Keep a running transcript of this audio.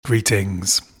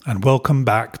Greetings and welcome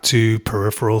back to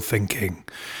Peripheral Thinking,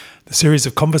 the series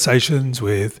of conversations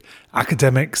with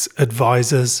academics,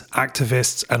 advisors,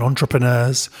 activists and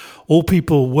entrepreneurs, all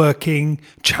people working,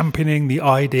 championing the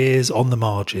ideas on the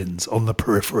margins, on the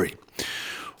periphery.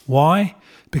 Why?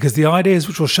 Because the ideas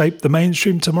which will shape the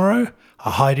mainstream tomorrow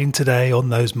are hiding today on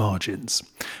those margins.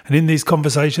 And in these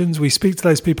conversations, we speak to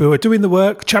those people who are doing the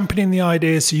work, championing the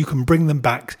ideas so you can bring them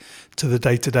back to the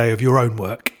day-to-day of your own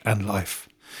work and life.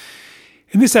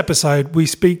 In this episode, I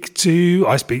speak to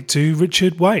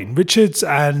Richard Wayne. Richard's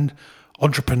an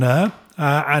entrepreneur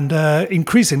and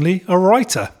increasingly a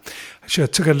writer. Actually, I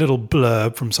took a little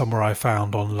blurb from somewhere I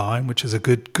found online, which is a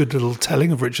good little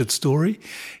telling of Richard's story.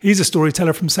 He's a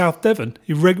storyteller from South Devon.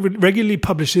 He regularly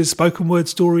publishes spoken word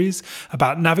stories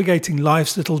about navigating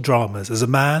life's little dramas as a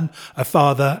man, a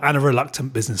father, and a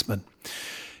reluctant businessman.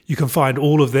 You can find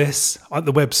all of this at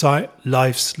the website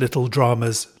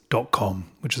lifeslittledramas.com,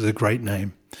 which is a great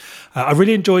name. I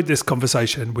really enjoyed this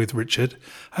conversation with Richard,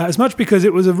 as much because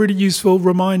it was a really useful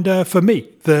reminder for me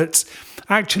that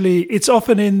actually it's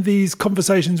often in these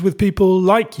conversations with people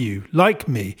like you, like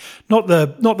me, not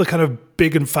the kind of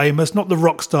big and famous, not the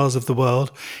rock stars of the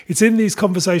world. It's in these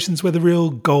conversations where the real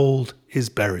gold is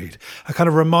buried. A kind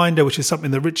of reminder, which is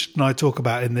something that Richard and I talk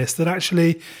about in this, that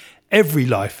actually every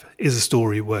life is a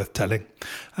story worth telling.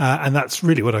 And that's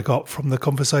really what I got from the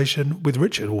conversation with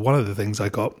Richard, or one of the things I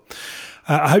got.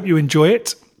 I hope you enjoy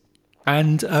it.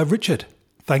 And Richard,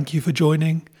 thank you for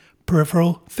joining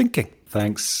Peripheral Thinking.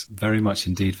 Thanks very much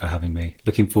indeed for having me.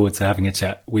 Looking forward to having a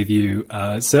chat with you.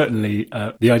 Certainly,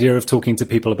 the idea of talking to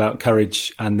people about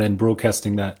courage and then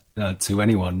broadcasting that to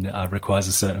anyone requires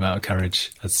a certain amount of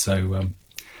courage. So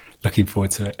looking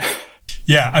forward to it.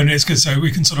 Yeah, and it's good. So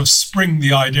we can sort of spring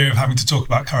the idea of having to talk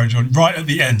about courage on right at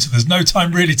the end. So there's no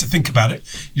time really to think about it.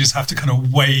 You just have to kind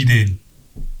of wade in.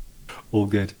 All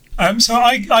good. So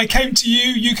I came to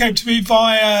you, you came to me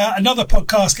via another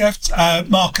podcast guest,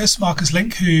 Marcus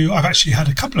Link, who I've actually had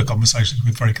a couple of conversations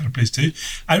with, very kind of pleased to.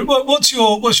 And what's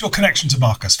your connection to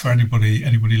Marcus for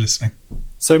anybody listening?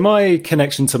 So my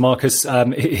connection to Marcus,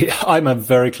 I'm a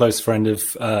very close friend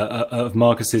of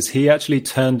Marcus's. He actually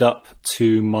turned up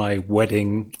to my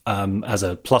wedding as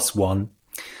a plus one.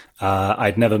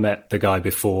 I'd never met the guy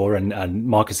before, and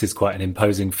Marcus is quite an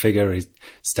imposing figure. He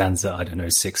stands at,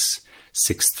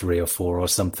 6'3" or 4" or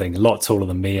something, a lot taller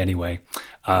than me anyway.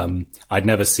 I'd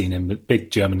never seen him, a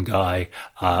big German guy.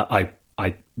 I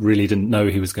really didn't know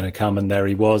he was going to come, and there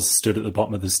he was, stood at the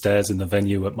bottom of the stairs in the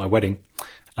venue at my wedding.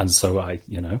 And so I,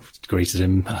 greeted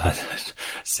him,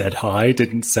 said hi,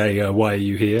 didn't say, why are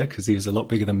you here? Because he was a lot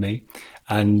bigger than me.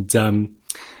 And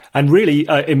really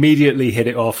immediately hit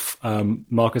it off.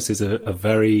 Marcus is a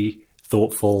very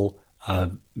thoughtful,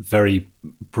 very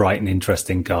bright and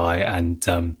interesting guy.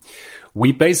 And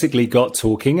we basically got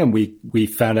talking, and we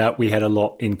found out we had a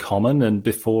lot in common. And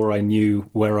before I knew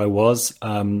where I was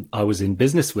in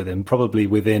business with him, probably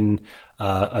within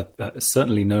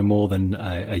certainly no more than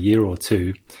a year or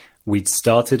two. We'd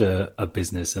started a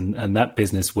business, and that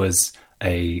business was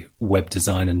a web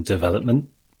design and development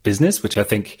business, which I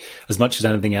think, as much as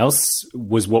anything else,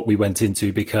 was what we went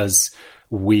into because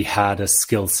we had a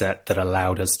skill set that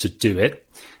allowed us to do it.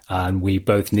 And we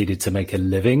both needed to make a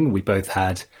living. We both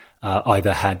had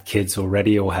either had kids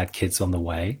already or had kids on the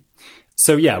way.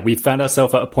 So yeah, we found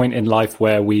ourselves at a point in life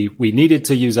where we needed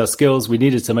to use our skills, we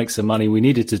needed to make some money, we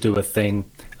needed to do a thing,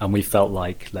 and we felt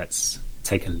like, let's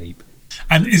take a leap.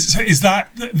 And is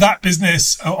that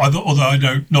business, although I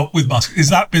know not with Musk, is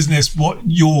that business what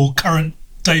your current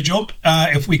day job,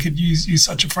 if we could use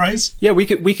such a phrase? Yeah, we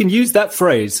can use that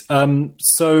phrase.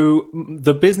 So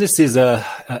the business is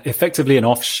effectively an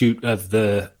offshoot of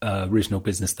the original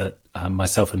business that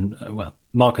myself and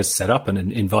Marcus set up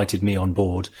and invited me on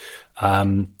board.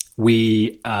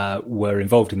 We were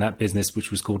involved in that business,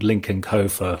 which was called Link & Co.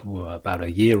 for about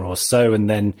a year or so, and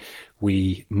then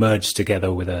we merged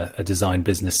together with a design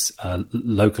business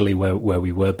locally where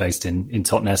we were based in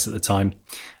Totnes at the time,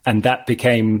 and that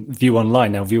became View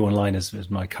Online. Now View Online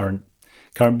is my current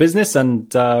business,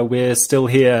 and we're still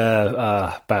here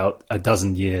about a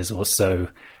dozen years or so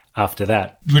after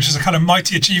that. Which is a kind of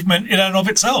mighty achievement in and of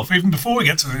itself, even before we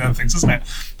get to the other things, isn't it?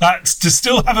 That's to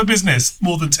still have a business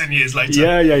more than 10 years later.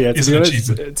 Yeah.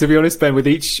 To be honest, Ben, with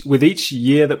each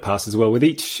year that passes, with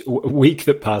each week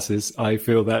that passes, I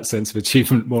feel that sense of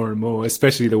achievement more and more,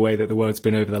 especially the way that the world's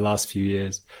been over the last few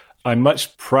years. I'm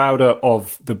much prouder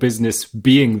of the business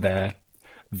being there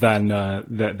Certainly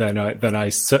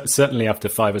after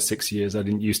 5 or 6 years, I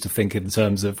didn't used to think in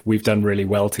terms of we've done really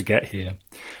well to get here.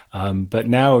 But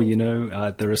now,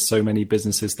 there are so many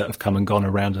businesses that have come and gone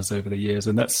around us over the years.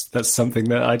 And that's something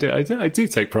that I do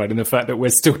take pride in the fact that we're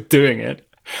still doing it.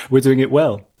 We're doing it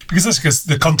well. Because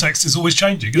the context is always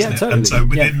changing, isn't it? Totally. And so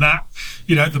within that,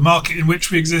 the market in which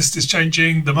we exist is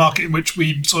changing. The market in which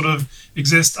we sort of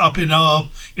exist up in our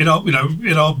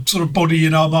sort of body,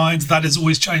 in our minds, that is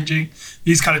always changing.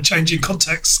 These kind of changing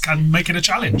contexts can make it a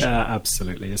challenge.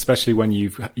 Absolutely, especially when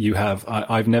you have.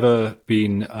 I've never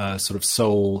been a sort of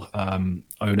sole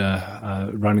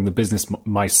owner running the business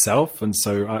myself, and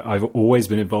so I've always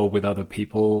been involved with other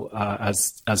people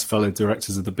as fellow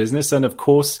directors of the business, and of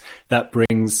course that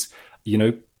brings,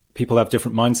 people have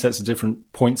different mindsets at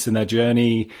different points in their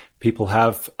journey. People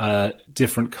have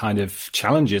different kind of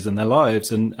challenges in their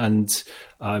lives, and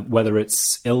whether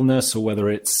it's illness or whether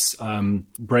it's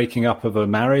breaking up of a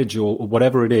marriage or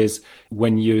whatever it is,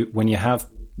 when you have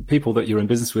people that you're in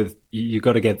business with, you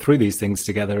got to get through these things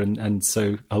together, and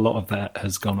so a lot of that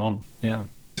has gone on. Yeah.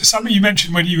 Something you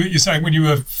mentioned when you're saying when you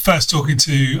were first talking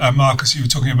to Marcus, you were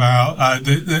talking about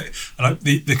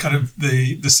the kind of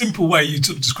the simple way you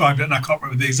sort of described it, and I can't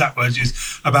remember the exact words used,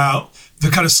 about the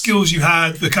kind of skills you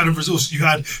had, the kind of resources you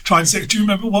had. Trying to say, do you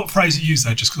remember what phrase you used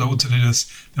there? Just because I wanted to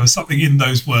there was something in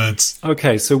those words.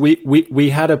 Okay, so we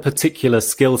had a particular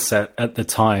skill set at the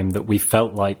time that we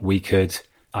felt like we could.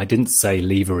 I didn't say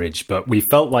leverage, but we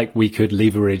felt like we could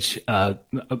leverage. I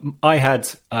had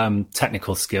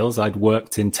technical skills. I'd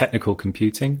worked in technical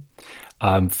computing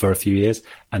for a few years,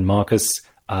 and Marcus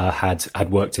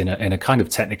had worked in a kind of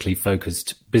technically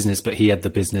focused business, but he had the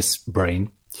business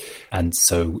brain, and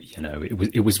so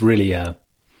it was really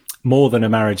more than a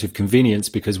marriage of convenience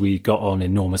because we got on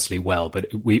enormously well,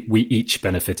 but we each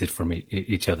benefited from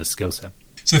each other's skill set.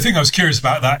 So the thing I was curious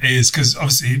about that is because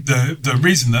obviously the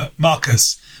reason that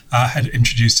Marcus had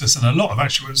introduced us, and a lot of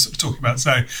actually what we're sort of talking about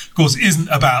today, of course, isn't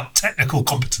about technical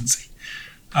competency.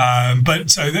 But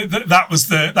so that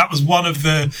was one of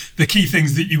the key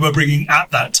things that you were bringing at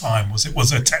that time.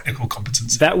 Was a technical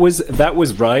competency. That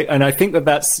was right, and I think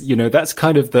that's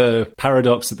kind of the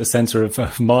paradox at the center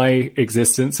of my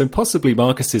existence, and possibly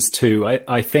Marcus's too.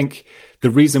 I think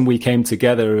the reason we came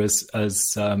together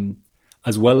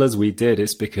as well as we did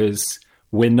is because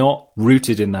we're not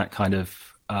rooted in that kind of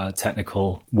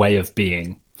technical way of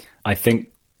being. I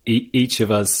think each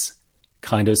of us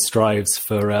kind of strives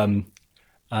for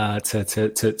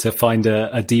to find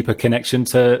a deeper connection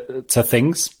to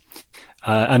things,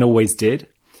 and always did,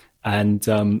 and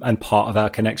part of our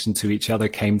connection to each other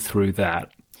came through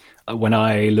that. When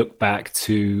I look back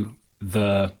to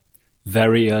the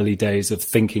very early days of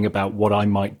thinking about what I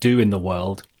might do in the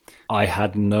world, I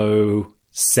had no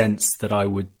sense that I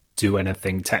would do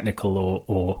anything technical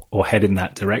or head in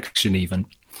that direction even.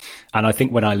 And I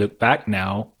think when I look back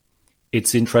now,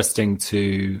 it's interesting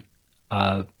to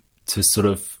sort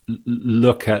of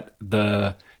look at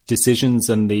the decisions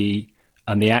and the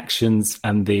actions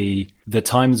and the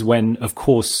times when, of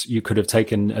course, you could have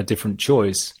taken a different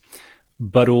choice,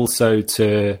 but also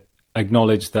to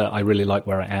acknowledge that I really like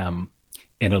where I am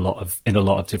in a lot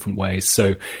of different ways.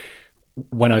 So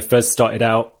when I first started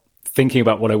out thinking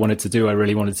about what I wanted to do, I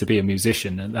really wanted to be a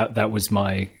musician, and that was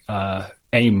my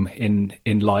aim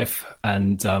in life.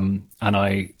 And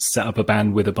I set up a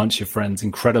band with a bunch of friends,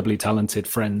 incredibly talented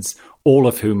friends, all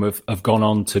of whom have gone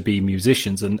on to be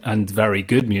musicians and very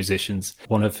good musicians.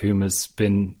 One of whom has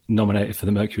been nominated for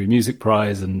the Mercury Music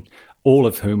Prize, and all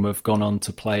of whom have gone on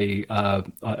to play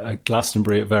at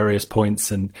Glastonbury at various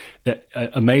points, and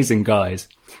amazing guys.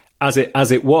 As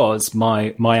it was,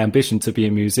 my ambition to be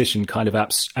a musician kind of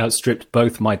outstripped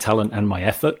both my talent and my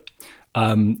effort.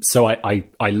 So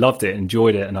I loved it,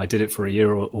 enjoyed it, and I did it for a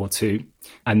year or two.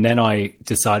 And then I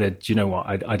decided, you know what,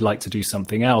 I'd like to do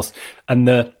something else. And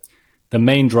the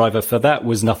main driver for that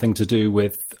was nothing to do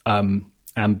with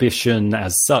ambition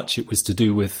as such. It was to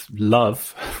do with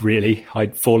love, really.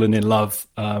 I'd fallen in love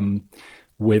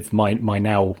with my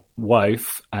now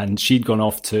wife, and she'd gone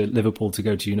off to Liverpool to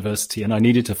go to university, and I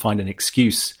needed to find an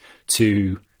excuse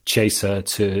to chase her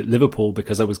to Liverpool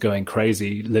because I was going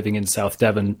crazy living in South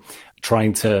Devon,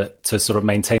 trying to sort of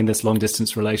maintain this long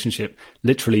distance relationship,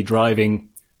 literally driving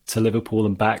to Liverpool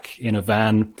and back in a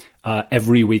van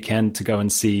every weekend to go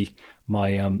and see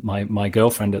my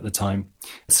girlfriend at the time.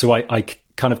 So I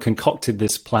kind of concocted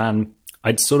this plan.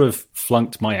 I'd sort of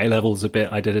flunked my A-levels a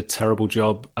bit. I did a terrible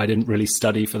job. I didn't really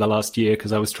study for the last year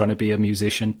because I was trying to be a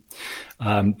musician.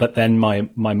 But then my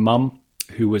mum,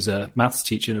 who was a maths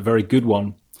teacher, and a very good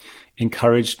one,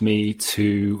 encouraged me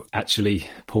to actually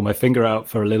pull my finger out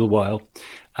for a little while.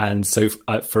 And so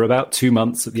for about 2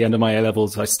 months at the end of my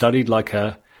A-levels, I studied like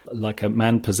a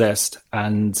man possessed,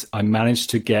 and I managed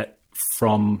to get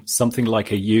from something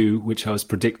like a U, which I was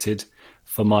predicted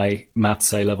for my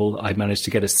maths A-level, I managed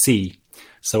to get a C.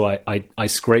 So I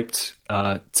scraped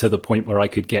to the point where I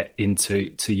could get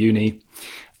into uni.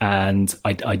 And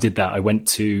I did that. I went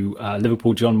to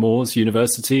Liverpool John Moores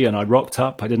University, and I rocked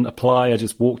up. I didn't apply. I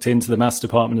just walked into the maths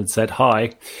department and said,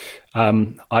 "Hi,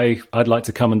 I'd like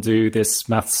to come and do this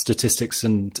maths, statistics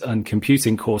and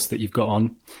computing course that you've got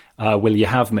on. Will you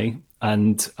have me?"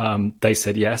 And they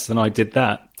said yes, and I did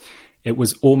that. It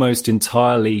was almost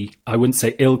entirely, I wouldn't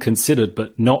say ill-considered,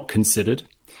 but not considered.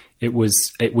 It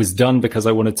was done because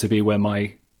I wanted to be where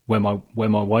my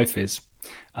wife is,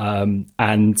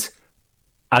 and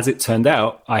as it turned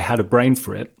out, I had a brain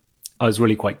for it. I was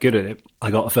really quite good at it.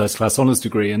 I got a first-class honours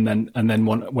degree, and then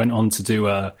went on to do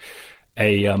a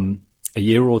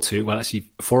year or two, well, actually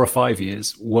 4 or 5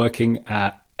 years, working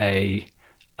at a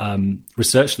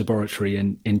research laboratory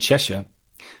in Cheshire.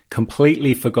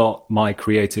 Completely forgot my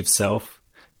creative self,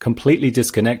 completely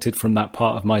disconnected from that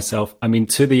part of myself. I mean,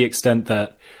 to the extent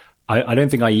that I don't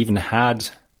think I even had,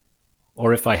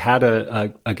 or if I had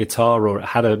a guitar or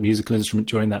had a musical instrument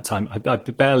during that time, I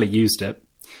barely used it.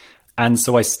 And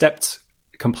so I stepped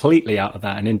completely out of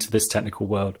that and into this technical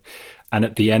world. And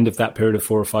at the end of that period of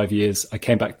 4 or 5 years, I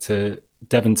came back to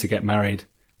Devon to get married.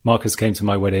 Marcus came to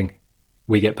my wedding.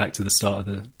 We get back to the start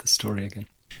of the story again.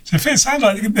 So it sounds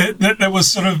like that there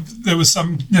was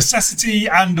some necessity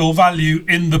and or value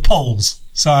in the poles.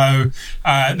 So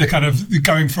the kind of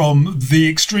going from the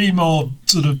extreme of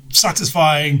sort of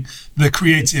satisfying the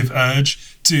creative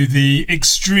urge to the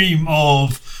extreme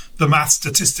of the math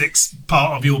statistics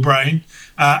part of your brain,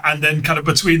 and then kind of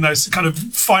between those, kind of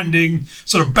finding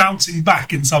sort of bouncing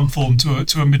back in some form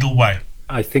to a middle way.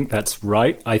 I think that's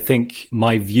right. I think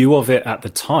my view of it at the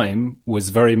time was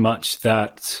very much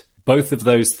that both of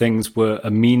those things were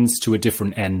a means to a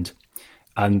different end.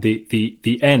 And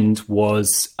the end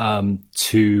was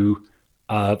to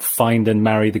find and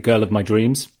marry the girl of my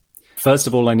dreams. First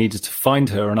of all, I needed to find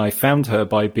her, and I found her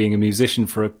by being a musician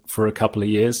for a couple of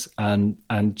years and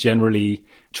generally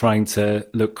trying to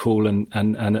look cool and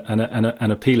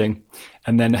appealing.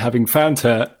 And then having found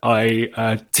her,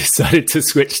 I decided to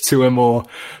switch to a more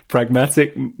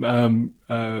pragmatic frame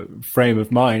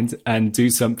of mind and do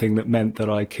something that meant that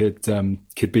I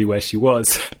could be where she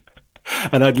was.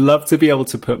 And I'd love to be able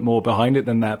to put more behind it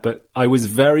than that, but I was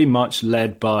very much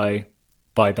led by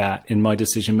that in my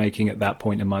decision making at that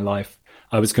point in my life.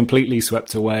 I was completely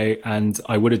swept away, and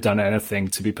I would have done anything,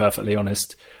 to be perfectly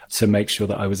honest, to make sure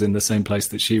that I was in the same place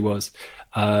that she was.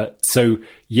 So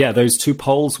yeah, those two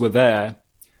poles were there,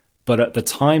 but at the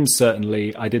time,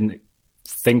 certainly, I didn't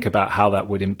think about how that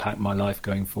would impact my life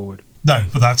going forward. No,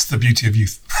 but that's the beauty of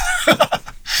youth.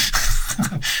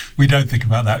 We don't think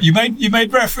about that. You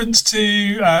made reference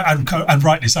to, and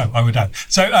rightly so, I would add.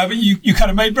 So you kind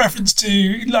of made reference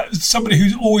to somebody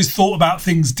who's always thought about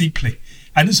things deeply.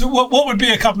 And so what would be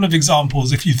a couple of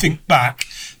examples, if you think back,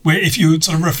 where if you're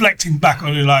sort of reflecting back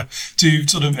on your life, to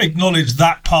sort of acknowledge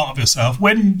that part of yourself?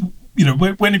 When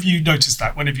have you noticed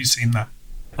that? When have you seen that?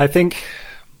 I think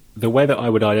the way that I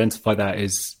would identify that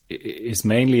is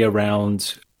mainly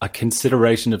around a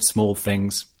consideration of small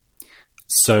things.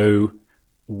 So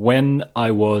when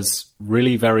I was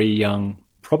really very young,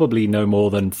 probably no more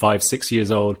than 5-6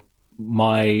 years old,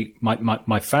 my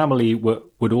family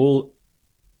would all,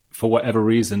 for whatever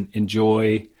reason,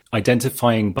 enjoy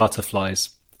identifying butterflies,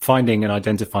 finding and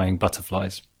identifying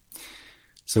butterflies.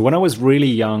 So when I was really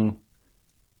young,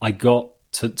 I got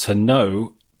to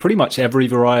know pretty much every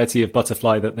variety of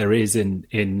butterfly that there is in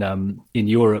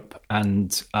Europe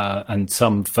and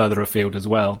some further afield as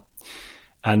well.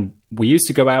 And we used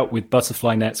to go out with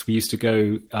butterfly nets. We used to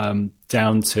go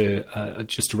down to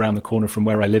just around the corner from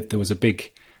where I lived. There was a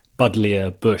big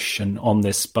buddleia bush. And on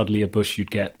this buddleia bush,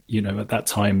 you'd get, at that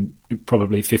time,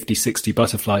 probably 50, 60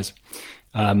 butterflies.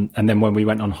 And then when we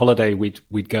went on holiday,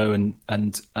 we'd go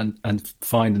and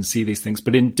find and see these things.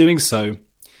 But in doing so,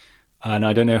 and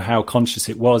I don't know how conscious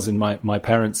it was in my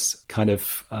parents' kind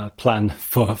of plan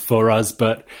for us,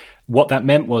 but what that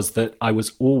meant was that I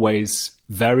was always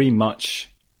very much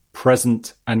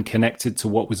present and connected to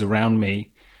what was around me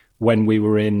when we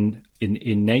were in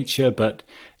nature, but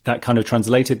that kind of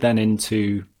translated then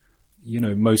into,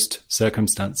 most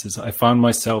circumstances. I found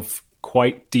myself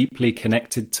quite deeply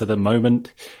connected to the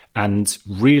moment and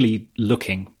really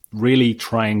looking, really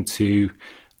trying to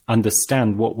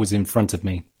understand what was in front of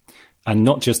me, and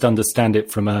not just understand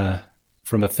it from a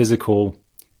physical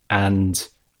and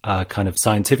kind of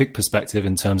scientific perspective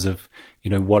in terms of,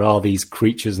 what are these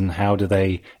creatures and how do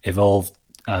they evolve?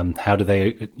 How do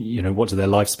they, what do their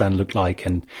lifespan look like,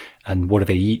 and what do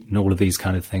they eat, and all of these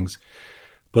kind of things.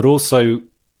 But also,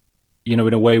 in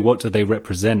a way, what do they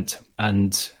represent,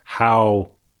 and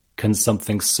how can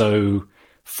something so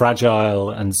fragile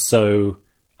and so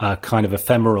kind of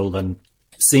ephemeral and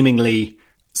seemingly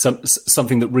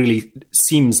something that really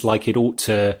seems like it ought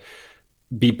to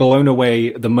be blown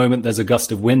away the moment there's a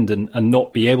gust of wind and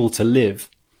not be able to live,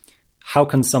 how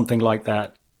can something like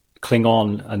that cling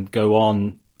on and go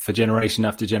on for generation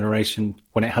after generation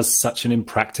when it has such an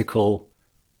impractical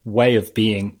way of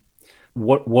being?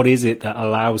 What is it that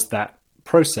allows that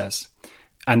process?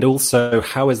 And also,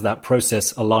 how is that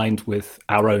process aligned with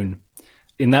our own?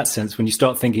 In that sense, when you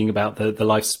start thinking about the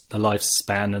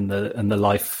lifespan and the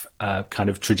life kind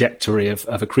of trajectory of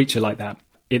a creature like that,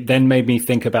 it then made me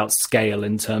think about scale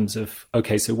in terms of,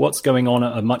 okay, so what's going on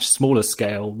at a much smaller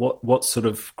scale? What sort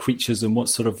of creatures and what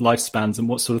sort of lifespans and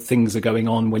what sort of things are going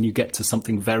on when you get to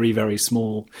something very, very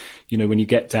small? When you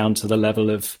get down to the level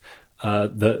of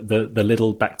the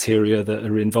little bacteria that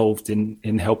are involved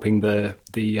in helping the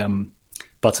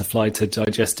butterfly to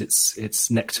digest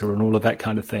its nectar and all of that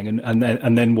kind of thing,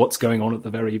 and then what's going on at the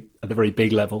very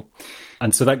big level.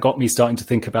 And so that got me starting to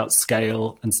think about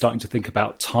scale and starting to think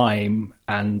about time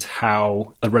and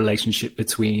how a relationship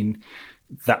between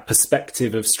that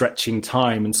perspective of stretching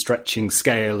time and stretching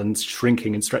scale and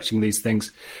shrinking and stretching these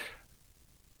things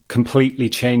completely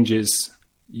changes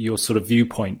your sort of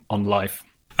viewpoint on life.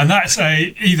 And that's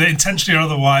either intentionally or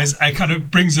otherwise, it kind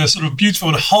of brings a sort of beautiful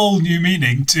and whole new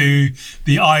meaning to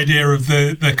the idea of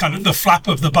the kind of the flap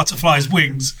of the butterfly's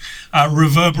wings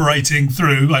reverberating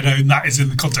through. I know that is in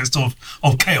the context of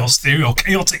chaos theory or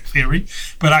chaotic theory,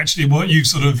 but actually what you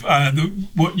sort of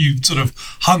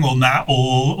hung on that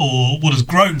or what has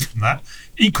grown from that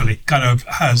equally kind of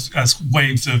has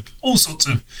waves of all sorts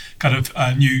of kind of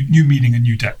new meaning and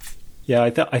new depth. Yeah,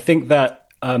 I think that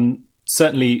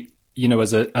certainly,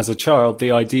 as a child,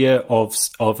 the idea of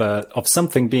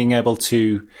something being able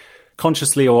to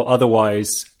consciously or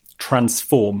otherwise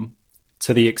transform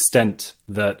to the extent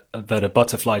that a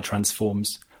butterfly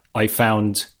transforms, I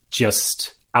found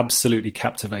just absolutely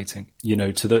captivating.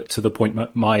 To the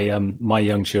point my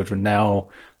young children now,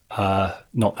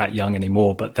 not that young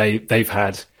anymore, but they've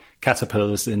had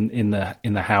caterpillars in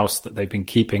the house that they've been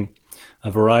keeping, a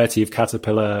variety of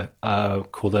caterpillar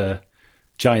called a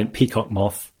giant peacock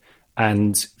moth.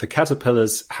 And the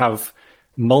caterpillars have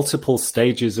multiple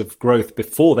stages of growth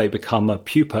before they become a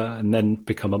pupa and then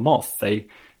become a moth.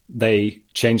 They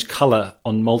change color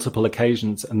on multiple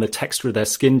occasions, and the texture of their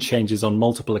skin changes on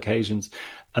multiple occasions.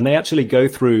 And they actually go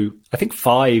through, I think,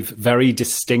 5 very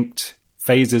distinct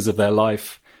phases of their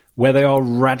life where they are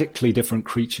radically different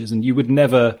creatures. And you would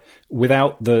never,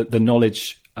 without the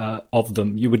knowledge of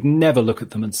them, you would never look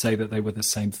at them and say that they were the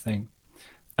same thing.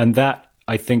 And that,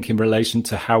 I think, in relation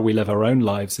to how we live our own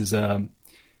lives is a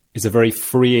very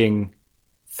freeing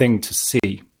thing to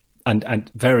see, and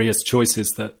various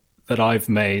choices that I've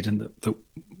made and that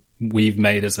we've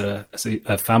made as a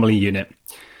family unit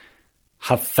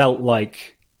have felt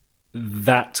like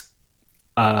that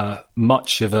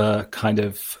much of a kind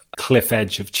of cliff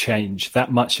edge of change,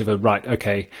 that much of a, right,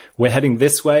 okay, we're heading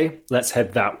this way, let's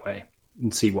head that way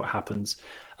and see what happens.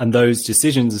 And those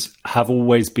decisions have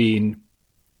always been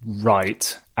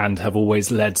right and have always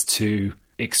led to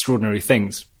extraordinary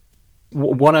things.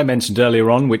 One I mentioned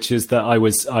earlier on, which is that I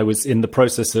was in the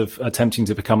process of attempting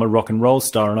to become a rock and roll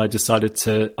star, and I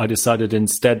decided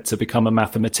instead to become a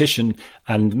mathematician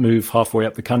and move halfway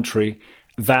up the country.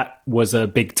 That was a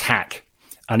big tack,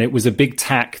 and it was a big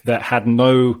tack that had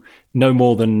no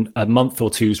more than a month or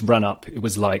two's run up. It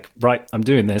was like, right, I'm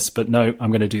doing this, but no,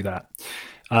 I'm going to do that.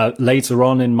 Later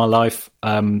on in my life,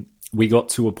 we got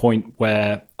to a point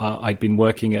where I'd been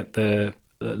working at the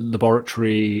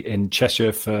laboratory in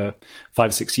Cheshire for 5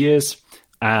 or 6 years,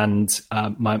 and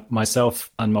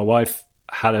myself and my wife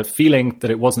had a feeling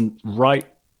that it wasn't right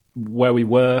where we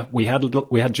were. We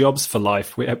had jobs for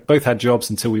life. We both had jobs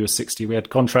until we were 60. We had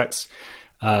contracts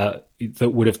that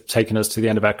would have taken us to the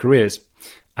end of our careers,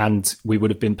 and we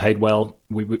would have been paid well.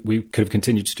 We could have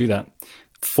continued to do that.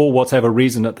 For whatever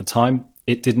reason at the time,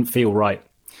 it didn't feel right.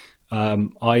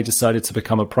 I decided to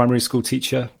become a primary school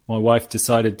teacher. My wife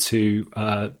decided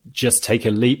to just take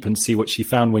a leap and see what she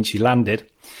found when she landed.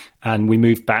 And we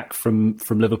moved back from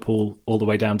Liverpool all the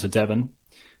way down to Devon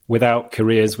without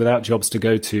careers, without jobs to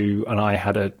go to. And I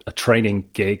had a training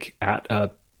gig at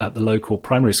the local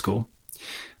primary school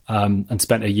and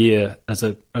spent a year as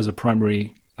a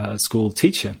primary school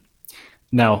teacher.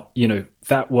 Now,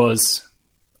 that was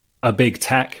a big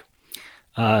tack.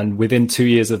 And within 2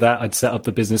 years of that, I'd set up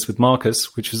the business with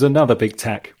Marcus, which was another big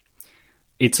tack.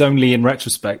 It's only in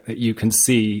retrospect that you can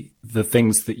see the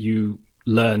things that you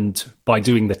learned by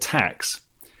doing the tacks.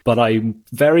 But I'm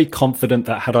very confident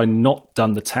that had I not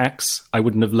done the tacks, I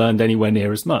wouldn't have learned anywhere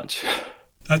near as much.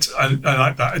 I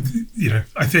like that.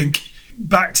 I think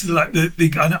back to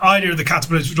the idea of the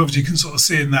caterpillars, which obviously you can sort of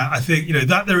see in that. I think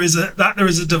that there is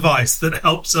a device that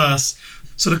helps us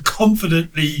sort of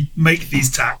confidently make these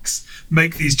tacks,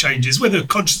 make these changes, whether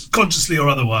consciously or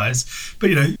otherwise.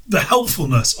 But the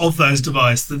helpfulness of those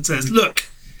devices that says, look,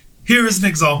 here is an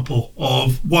example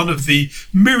of one of the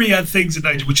myriad things in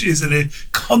nature, which is in a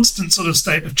constant sort of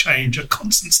state of change, a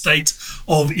constant state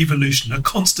of evolution, a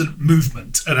constant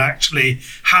movement. And actually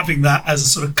having that as a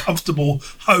sort of comfortable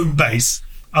home base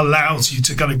allows you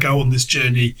to kind of go on this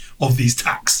journey of these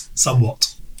tacks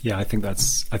somewhat. Yeah, I think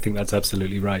that's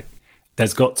absolutely right.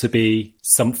 There's got to be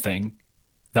something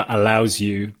that allows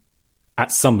you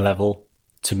at some level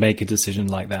to make a decision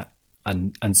like that.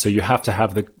 And so you have to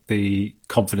have the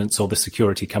confidence or the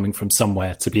security coming from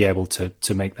somewhere to be able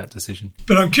to make that decision.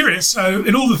 But I'm curious, so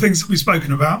in all the things that we've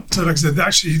spoken about, so like I said,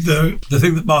 actually the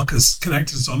thing that Marcus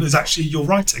connected us on is actually your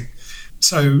writing.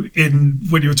 So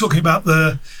when you were talking about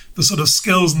the sort of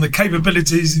skills and the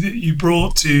capabilities that you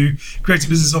brought to creative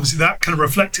business, obviously that kind of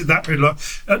reflected that period.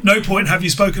 At no point have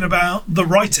you spoken about the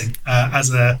writing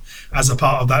as a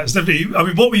part of that. It's definitely,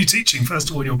 what were you teaching first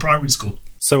of all in your primary school?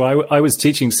 So I was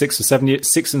teaching 6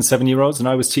 and 7 year olds, and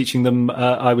I was teaching them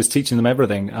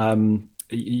everything.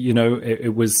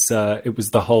 It was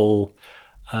the whole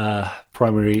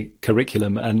primary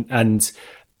curriculum, and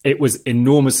it was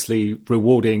enormously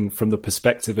rewarding from the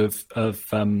perspective of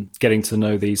getting to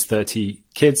know these 30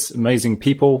 kids, amazing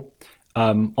people,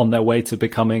 on their way to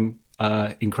becoming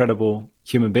incredible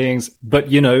human beings. But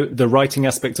the writing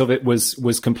aspect of it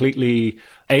was completely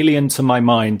alien to my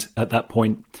mind at that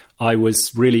point. I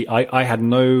had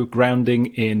no grounding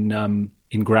in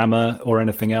grammar or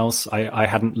anything else. I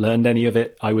hadn't learned any of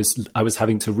it. I was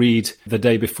having to read the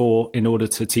day before in order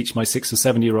to teach my 6 or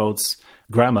 7 year olds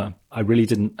grammar. I really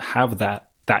didn't have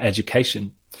that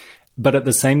education. But at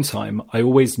the same time, I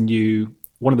always knew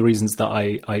one of the reasons that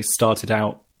I started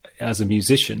out as a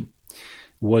musician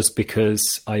was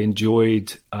because I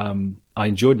enjoyed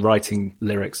writing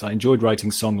lyrics. I enjoyed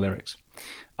writing song lyrics.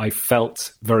 I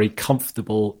felt very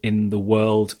comfortable in the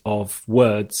world of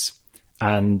words,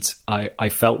 and I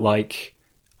felt like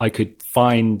I could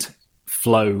find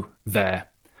flow there.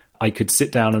 I could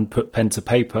sit down and put pen to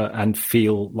paper and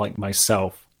feel like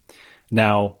myself.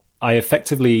 Now, I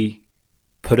effectively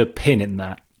put a pin in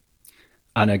that.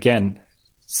 And again,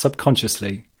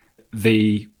 subconsciously,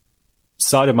 the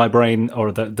side of my brain,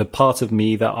 or the part of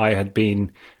me that I had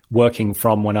been working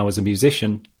from when I was a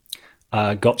musician,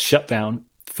 got shut down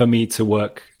for me to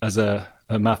work as a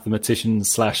mathematician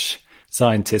 /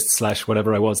 scientist /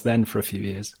 whatever I was then for a few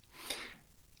years.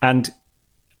 And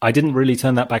I didn't really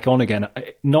turn that back on again.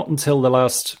 Not until the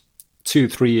last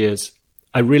 2-3 years,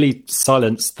 I really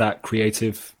silenced that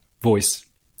creative voice.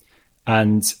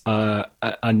 And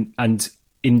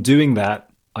in doing that,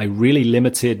 I really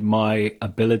limited my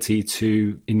ability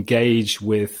to engage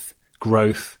with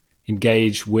growth,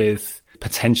 engage with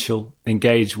potential,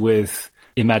 engage with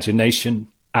imagination.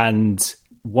 And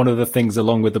one of the things,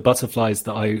 along with the butterflies,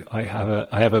 that I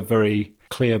have a very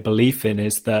clear belief in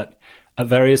is that at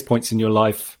various points in your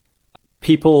life,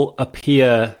 people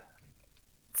appear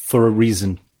for a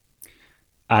reason,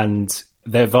 and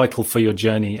they're vital for your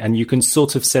journey, and you can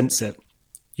sort of sense it.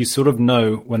 You sort of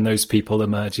know when those people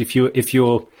emerge. If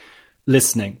you're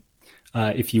listening,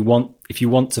 if you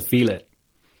want to feel it.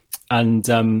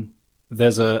 And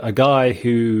there's a guy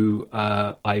who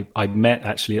I met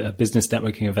actually at a business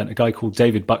networking event, a guy called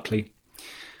David Buckley.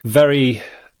 Very,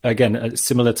 again,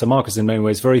 similar to Marcus in many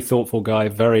ways, very thoughtful guy,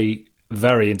 very,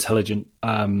 very intelligent.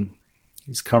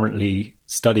 He's currently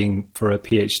studying for a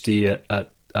PhD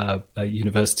at a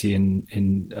university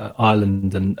in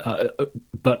Ireland,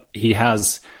 but he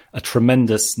has a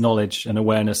tremendous knowledge and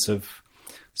awareness of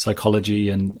psychology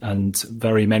and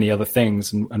very many other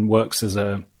things, and works as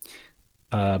a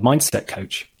mindset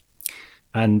coach.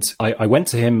 And I went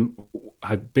to him.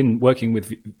 I've been working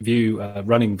with Vue,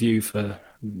 running Vue for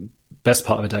best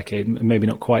part of a decade, maybe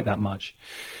not quite that much.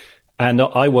 And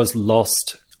I was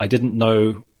lost. I didn't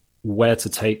know where to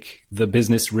take the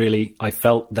business, really. I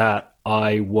felt that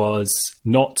I was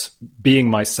not being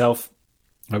myself.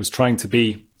 I was trying to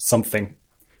be something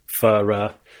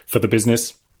for the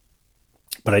business,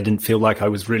 but I didn't feel like I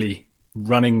was really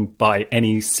running by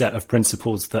any set of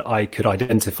principles that I could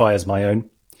identify as my own.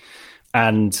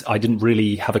 and I didn't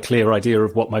really have a clear idea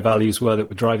of what my values were that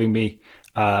were driving me,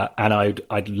 and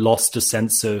I'd lost a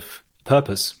sense of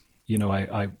purpose.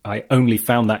 I only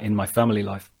found that in my family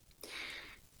life,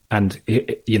 and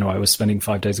I was spending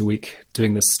 5 days a week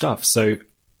doing this stuff. So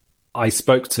I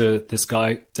spoke to this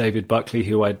guy, David Buckley,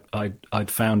 who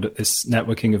I'd found at this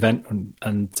networking event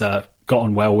and got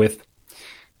on well with,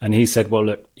 and he said, "Well,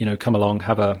 look, come along,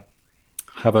 have a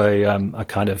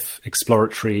kind of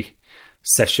exploratory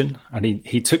session." And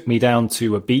he took me down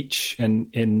to a beach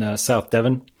in South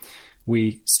Devon.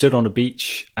 We stood on a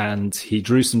beach and he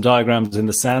drew some diagrams in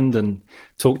the sand and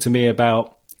talked to me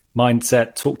about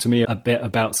mindset, talked to me a bit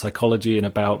about psychology and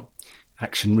about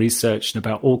action research and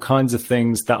about all kinds of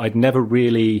things that I'd never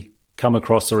really come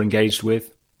across or engaged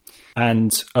with.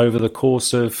 And over the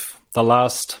course of the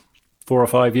last 4 or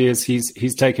 5 years,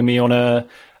 he's taken me on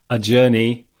a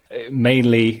journey,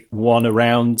 mainly one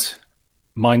around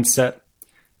mindset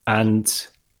and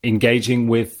engaging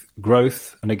with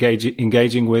growth and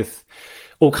engaging with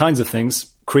all kinds of things,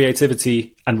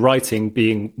 creativity and writing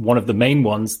being one of the main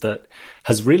ones that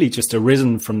has really just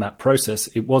arisen from that process.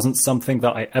 It wasn't something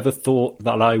that I ever thought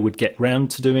that I would get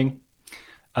round to doing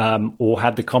or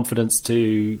had the confidence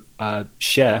to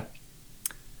share.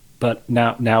 But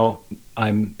now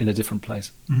I'm in a different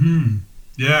place. Mm-hmm.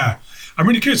 Yeah. I'm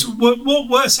really curious. What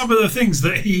were some of the things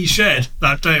that he shared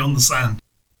that day on the sand?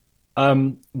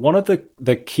 One of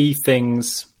the key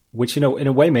things, which, in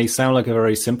a way may sound like a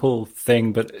very simple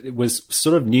thing, but it was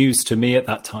sort of news to me at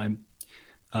that time,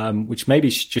 which maybe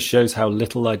just shows how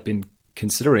little I'd been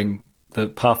considering the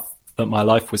path that my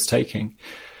life was taking.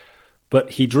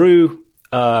 But he drew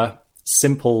a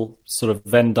simple sort of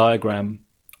Venn diagram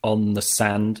on the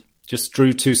sand, just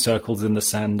drew 2 circles in the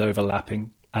sand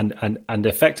overlapping, and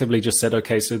effectively just said,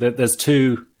 okay, so there's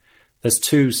two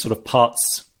sort of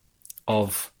parts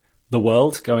of the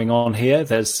world going on here.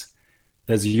 There's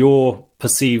your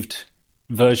perceived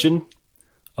version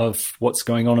of what's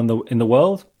going on in the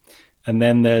world, and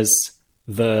then there's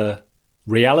the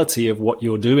reality of what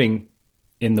you're doing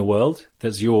in the world.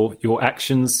 There's your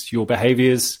actions, your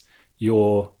behaviors,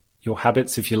 your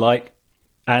habits, if you like.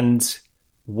 And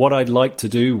what I'd like to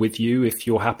do with you, if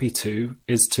you're happy to,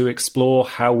 is to explore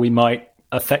how we might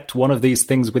affect one of these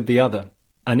things with the other.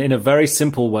 And in a very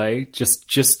simple way,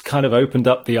 just kind of opened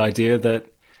up the idea that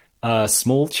a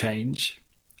small change,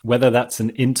 whether that's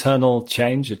an internal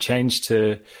change, a change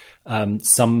to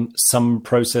some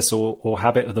process or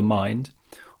habit of the mind,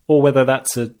 or whether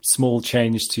that's a small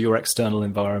change to your external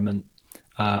environment,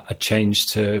 a change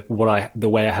to the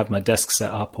way I have my desk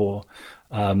set up, or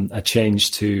a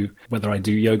change to whether I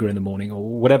do yoga in the morning, or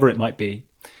whatever it might be,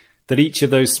 that each of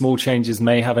those small changes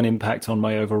may have an impact on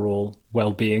my overall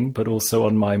well-being, but also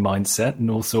on my mindset and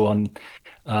also on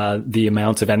the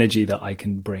amount of energy that I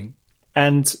can bring.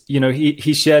 And,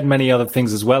 he shared many other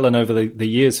things as well. And over the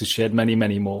years has shared many,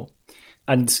 many more,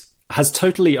 and has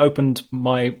totally opened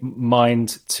my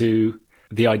mind to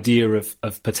the idea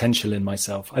of potential in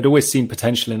myself. I'd always seen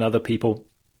potential in other people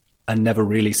and never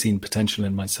really seen potential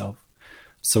in myself.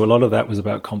 So a lot of that was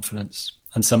about confidence,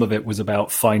 and some of it was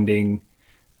about finding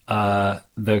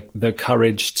the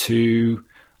courage to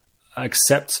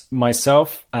accept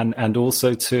myself and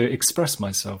also to express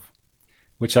myself,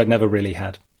 which I'd never really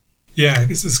had. Yeah, I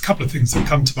guess there's a couple of things that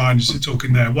come to mind as you're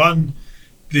talking there. One,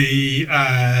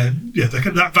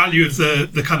 that value of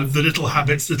the kind of the little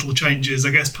habits, little changes.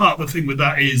 I guess part of the thing with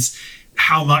that is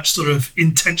how much sort of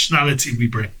intentionality we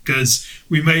bring, because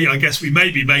we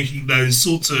may be making those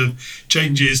sorts of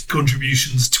changes,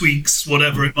 contributions, tweaks,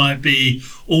 whatever it might be,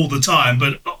 all the time,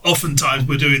 but oftentimes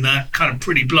we're doing that kind of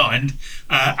pretty blind,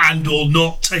 and or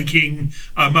not taking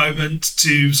a moment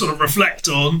to sort of reflect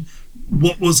on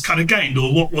what was kind of gained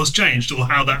or what was changed or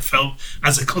how that felt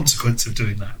as a consequence of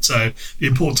doing that. So the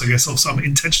importance, I guess, of some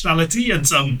intentionality and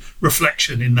some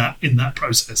reflection in that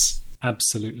process.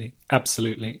 Absolutely.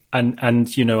 And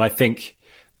I think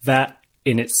that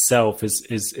in itself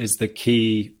is the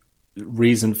key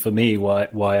reason for me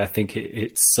why I think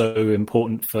it's so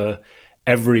important for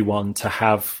everyone to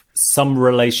have some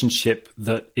relationship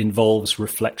that involves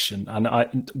reflection.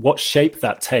 And what shape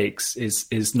that takes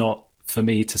is not for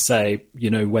me to say,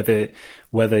 whether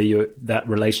that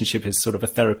relationship is sort of a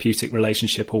therapeutic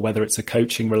relationship, or whether it's a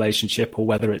coaching relationship, or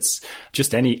whether it's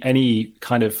just any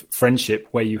kind of friendship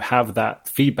where you have that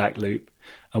feedback loop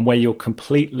and where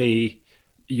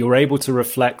you're able to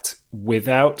reflect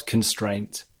without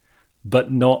constraint,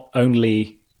 but not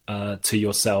only to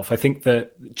yourself. I think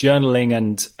that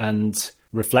journaling and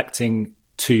reflecting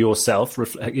to yourself,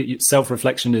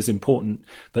 self-reflection is important,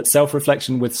 but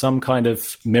self-reflection with some kind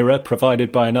of mirror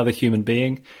provided by another human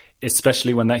being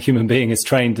especially when that human being is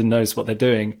trained and knows what they're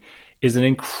doing, is an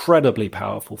incredibly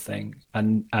powerful thing,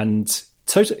 and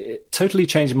totally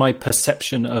changed my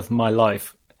perception of my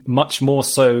life, much more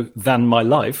so than my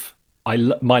life.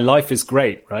 My life is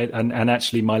great, right? And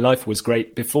actually my life was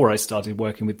great before I started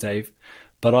working with Dave,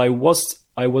 but I was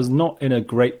not in a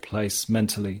great place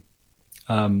mentally.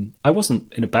 I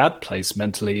wasn't in a bad place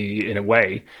mentally in a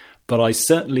way, but I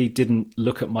certainly didn't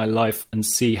look at my life and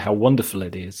see how wonderful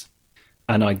it is.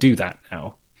 And I do that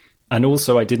now. And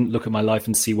also I didn't look at my life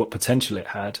and see what potential it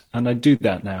had. And I do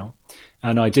that now.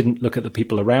 And I didn't look at the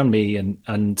people around me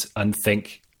and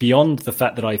think, beyond the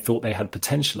fact that I thought they had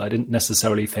potential, I didn't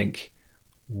necessarily think,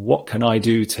 what can I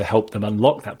do to help them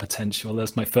unlock that potential?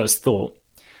 That's my first thought.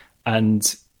 And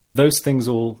those things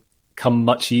all come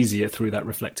much easier through that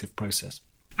reflective process.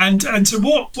 And so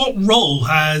what role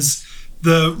has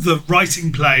the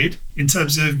writing played in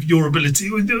terms of your ability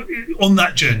on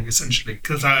that journey, essentially?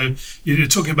 Because you're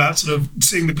talking about sort of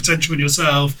seeing the potential in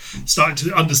yourself, starting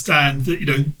to understand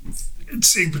that,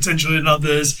 seeing potential in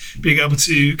others, being able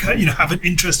to, have an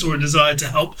interest or a desire to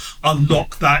help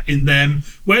unlock that in them.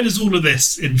 Where does all of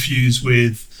this infuse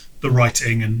with the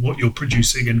writing and what you're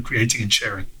producing and creating and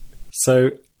sharing?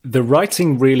 So the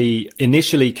writing really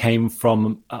initially came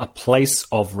from a place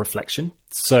of reflection.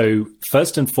 So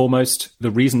first and foremost,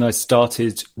 the reason I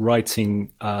started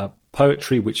writing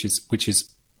poetry, which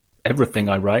is everything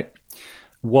I write,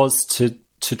 was to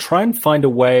try and find a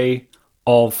way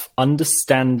of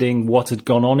understanding what had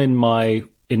gone on in my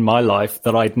life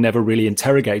that I'd never really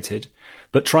interrogated,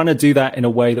 but trying to do that in a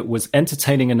way that was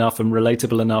entertaining enough and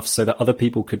relatable enough so that other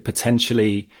people could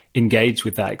potentially engage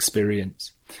with that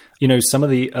experience. Some of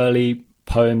the early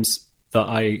poems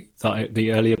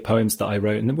the earlier poems that I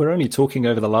wrote, and we're only talking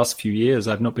over the last few years,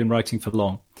 I've not been writing for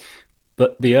long,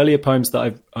 but the earlier poems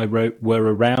that I wrote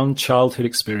were around childhood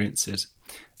experiences,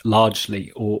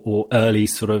 largely, or early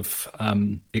sort of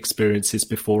experiences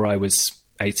before I was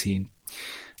 18.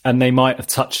 And they might have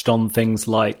touched on things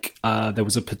like there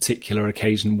was a particular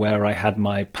occasion where I had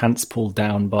my pants pulled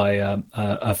down by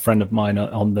a friend of mine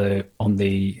on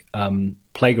the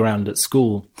playground at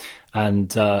school,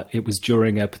 and it was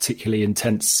during a particularly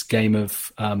intense game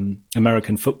of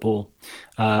American football,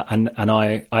 and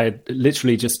I had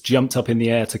literally just jumped up in the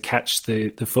air to catch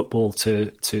the football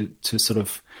to sort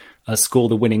of score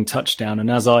the winning touchdown. And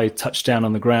as I touched down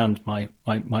on the ground, my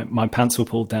pants were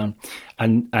pulled down,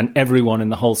 and everyone in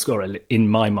the whole school, in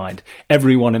my mind,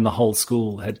 everyone in the whole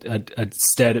school had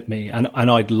stared at me, and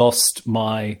I'd lost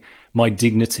my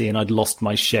dignity, and I'd lost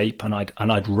my shape, and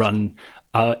I'd run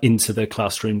into the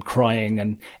classroom crying,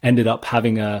 and ended up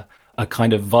having a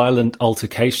kind of violent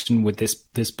altercation with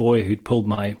this boy who'd pulled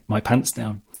my pants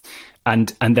down.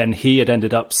 And then he had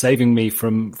ended up saving me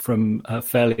from a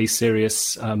fairly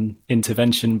serious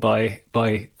intervention by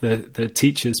the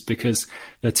teachers, because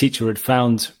the teacher had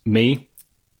found me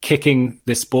kicking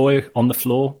this boy on the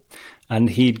floor, and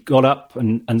he'd got up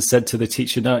and said to the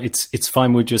teacher, "No, it's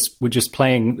fine. We're just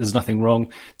playing. There's nothing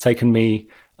wrong." Taken me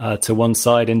to one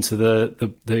side into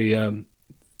the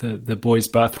boys'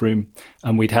 bathroom,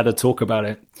 and we'd had a talk about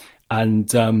it. And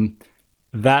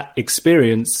that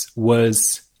experience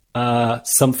was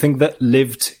something that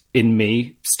lived in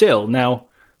me still. Now,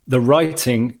 the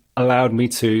writing allowed me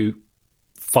to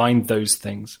find those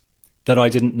things that I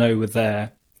didn't know were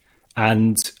there,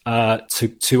 and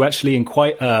to actually, in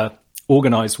quite a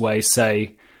organized way,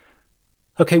 say,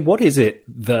 okay, what is it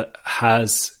that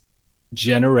has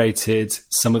generated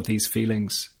some of these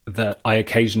feelings that I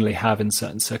occasionally have in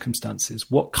certain circumstances?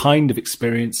 What kind of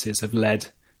experiences have led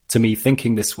to me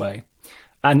thinking this way?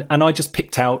 And I just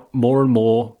picked out more and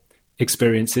more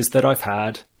experiences that I've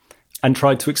had and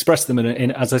tried to express them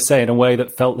in, as I say, in a way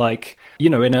that felt like,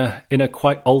 in a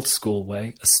quite old school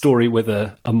way, a story with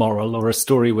a moral, or a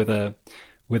story with a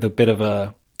bit of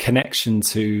a connection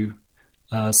to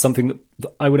something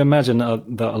that I would imagine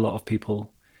that a lot of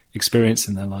people experience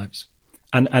in their lives.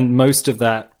 And most of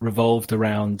that revolved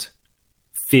around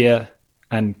fear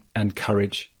and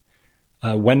courage.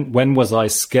 When was I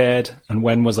scared, and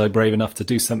when was I brave enough to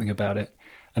do something about it?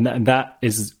 And that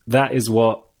is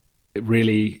what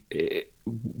really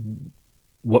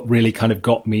kind of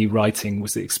got me writing,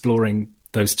 was exploring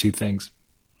those two things.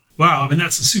 Wow, I mean,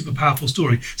 that's a super powerful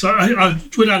story. So I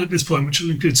would add at this point, which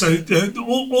will include, so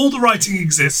all the writing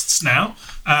exists now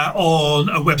on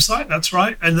a website, that's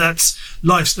right, and that's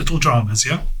Life's Little Dramas,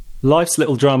 yeah?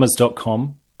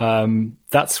 lifeslittledramas.com.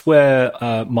 That's where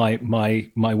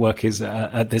my work is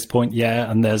at this point,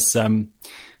 yeah. And there's a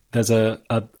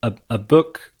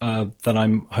book that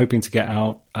I'm hoping to get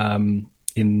out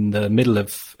in the middle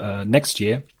of next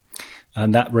year,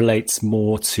 And that relates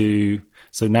more to,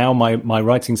 so now my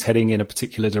writing's heading in a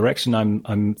particular direction.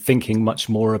 I'm thinking much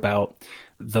more about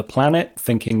the planet,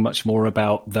 thinking much more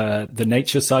about the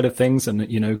nature side of things,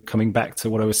 and coming back to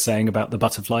what I was saying about the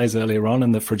butterflies earlier on,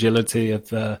 and the fragility of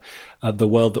the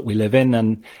world that we live in,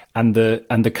 and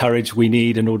the courage we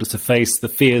need in order to face the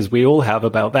fears we all have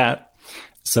about that.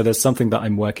 So there's something that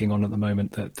I'm working on at the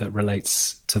moment that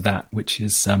relates to that, which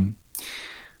is my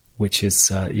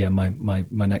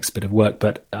next bit of work.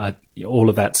 But all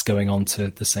of that's going on to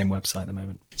the same website at the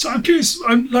moment. So I'm curious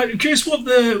what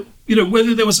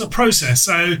whether there was a process.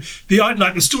 So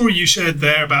the story you shared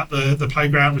there about the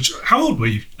playground, how old were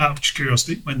you, out of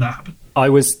curiosity, when that happened? I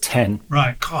was 10.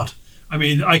 Right. God. I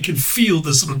mean, I can feel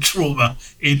the sort of trauma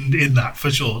in that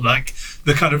for sure. Like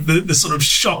the kind of the sort of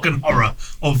shock and horror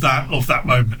of that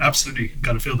moment. Absolutely, can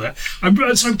kind of feel that.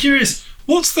 I'm curious,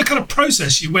 what's the kind of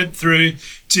process you went through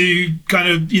to kind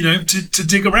of to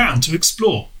dig around, to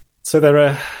explore? So there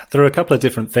are a couple of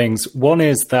different things. One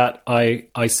is that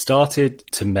I started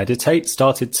to meditate,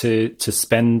 started to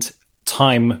spend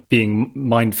time being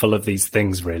mindful of these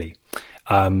things, really.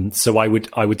 So I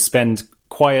would spend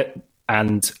quiet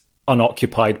and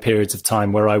unoccupied periods of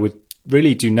time where I would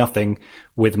really do nothing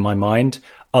with my mind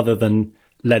other than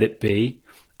let it be.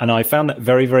 And I found that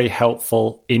very, very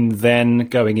helpful in then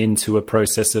going into a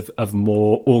process of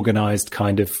more organized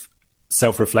kind of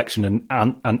self-reflection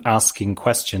and asking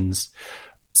questions,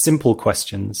 simple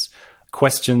questions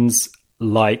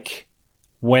like,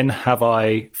 when have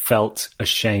I felt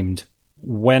ashamed?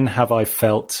 When have I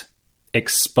felt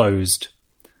exposed?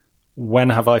 When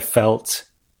have I felt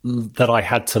that I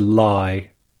had to lie?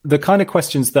 The kind of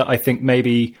questions that I think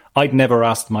maybe I'd never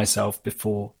asked myself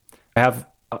before. I have,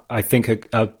 I think,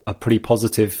 a pretty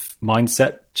positive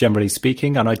mindset, generally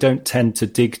speaking, and I don't tend to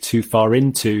dig too far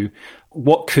into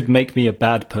what could make me a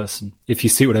bad person, if you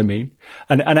see what I mean.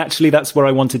 And actually, that's where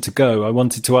I wanted to go. I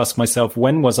wanted to ask myself,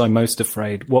 when was I most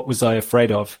afraid? What was I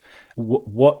afraid of?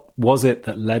 What was it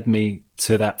that led me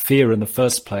to that fear in the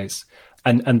first place?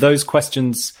 And those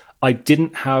questions I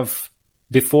didn't have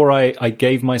before I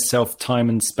gave myself time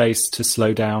and space to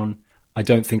slow down. I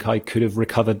don't think I could have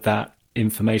recovered that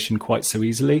information quite so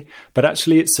easily. But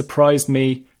actually, it surprised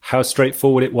me how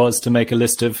straightforward it was to make a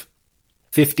list of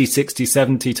 50, 60,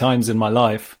 70 times in my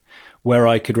life where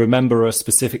I could remember a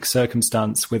specific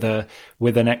circumstance with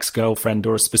an ex-girlfriend,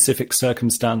 or a specific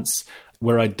circumstance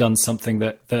where I'd done something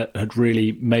that had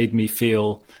really made me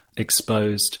feel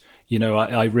exposed.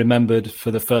 I remembered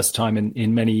for the first time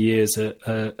in many years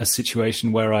a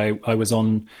situation where I was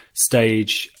on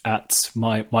stage at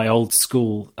my old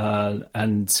school,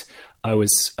 and I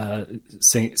was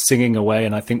singing away,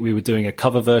 and I think we were doing a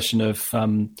cover version of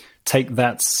Take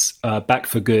That's Back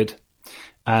for Good.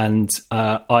 And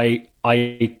I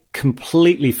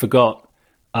completely forgot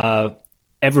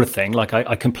everything. Like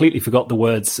I completely forgot the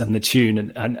words and the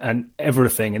tune and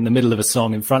everything in the middle of a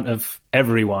song in front of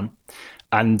everyone.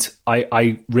 And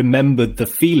I remembered the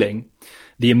feeling,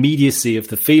 the immediacy of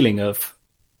the feeling of,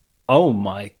 oh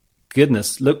my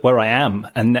goodness, look where I am.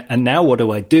 And now what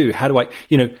do I do? How do I,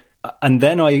 and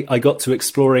then I got to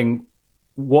exploring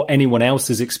what anyone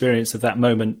else's experience of that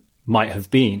moment might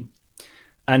have been.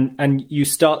 And you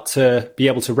start to be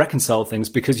able to reconcile things,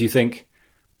 because you think,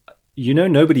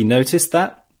 nobody noticed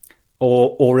that.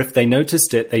 Or if they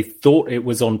noticed it, they thought it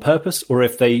was on purpose. Or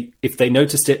if they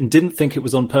noticed it and didn't think it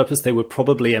was on purpose, they were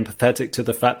probably empathetic to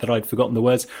the fact that I'd forgotten the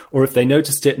words. Or if they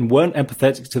noticed it and weren't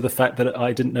empathetic to the fact that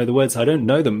I didn't know the words, I don't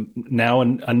know them now,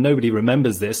 and nobody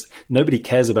remembers this. Nobody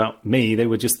cares about me. They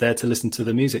were just there to listen to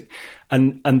the music.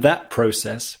 And that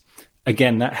process,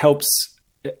 again, that helps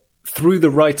through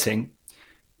the writing.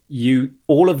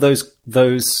 All of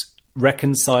those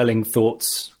reconciling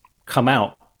thoughts come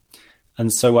out.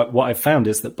 And so what I've found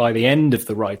is that by the end of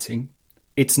the writing,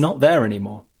 it's not there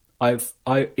anymore.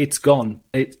 It's gone.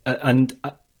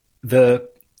 The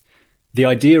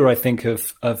idea, I think,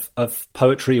 of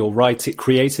poetry or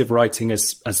creative writing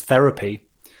as therapy,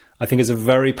 I think, is a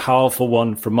very powerful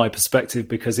one from my perspective,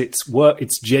 because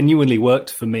it's genuinely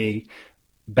worked for me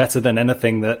better than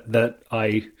anything that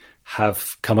I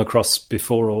have come across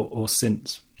before or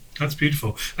since. That's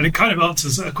beautiful. And it kind of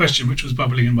answers a question which was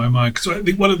bubbling in my mind. So I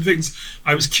think one of the things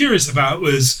I was curious about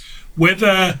was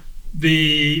whether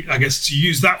I guess to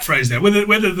use that phrase there, whether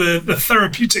the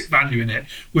therapeutic value in it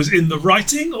was in the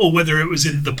writing or whether it was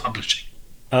in the publishing.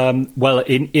 Well,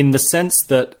 in the sense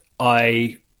that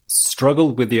I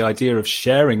struggled with the idea of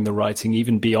sharing the writing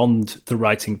even beyond the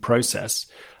writing process.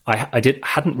 I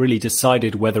hadn't really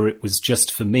decided whether it was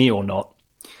just for me or not.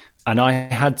 And I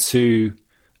had to,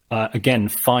 again,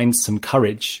 find some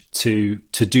courage to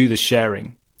do the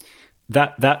sharing.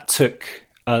 that took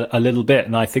a little bit,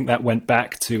 and I think that went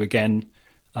back to, again,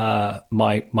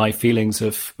 my feelings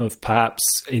of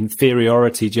perhaps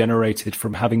inferiority generated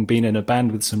from having been in a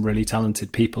band with some really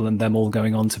talented people and them all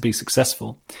going on to be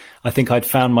successful. I think I'd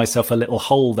found myself a little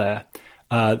hole there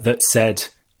that said,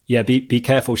 yeah, be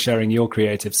careful sharing your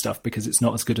creative stuff because it's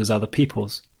not as good as other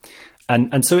people's.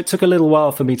 And so it took a little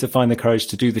while for me to find the courage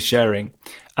to do the sharing.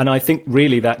 And I think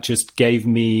really that just gave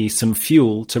me some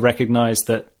fuel to recognize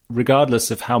that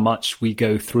regardless of how much we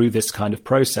go through this kind of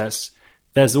process,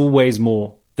 there's always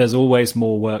more. There's always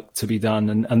more work to be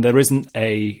done. And there isn't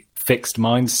a fixed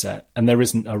mindset and there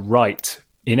isn't a right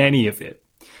in any of it.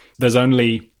 There's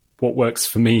only what works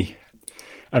for me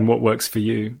and what works for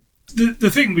you. The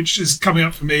thing which is coming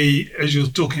up for me as you're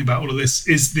talking about all of this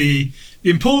is the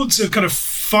importance of kind of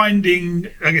finding,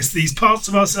 I guess, these parts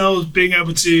of ourselves, being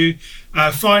able to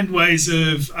find ways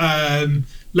of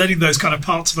letting those kind of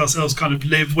parts of ourselves kind of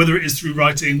live, whether it is through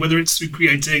writing, whether it's through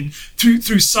creating,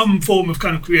 through some form of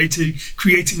kind of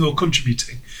creating or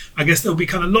contributing. I guess there'll be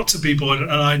kind of lots of people, and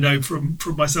I know from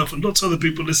myself and lots of other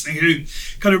people listening who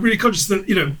kind of really conscious that,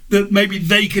 that maybe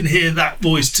they can hear that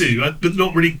voice too, but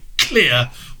not really clear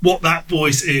what that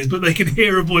voice is, but they can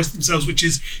hear a voice themselves which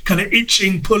is kind of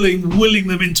itching, pulling, willing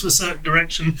them into a certain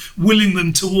direction, willing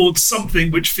them towards something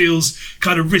which feels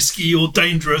kind of risky or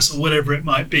dangerous or whatever it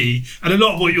might be. And a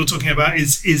lot of what you're talking about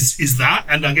is that,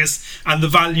 and I guess, and the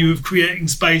value of creating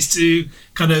space to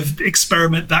kind of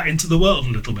experiment that into the world a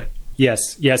little bit.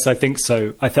 Yes, I think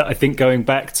so. I think going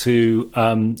back to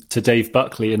Dave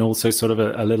Buckley, and also sort of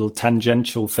a little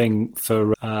tangential thing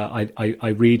for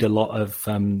I read a lot of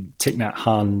Thich Nhat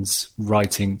Hanh's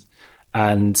writing,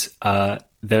 and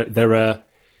there are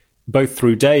both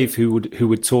through Dave who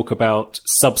would talk about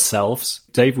subselves.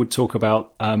 Dave would talk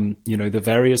about the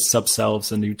various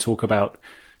subselves, and he'd talk about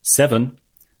 7,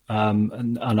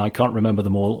 and I can't remember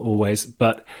them all always,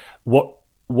 but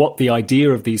what the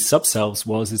idea of these subselves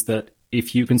is that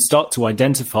if you can start to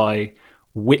identify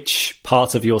which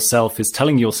part of yourself is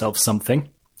telling yourself something,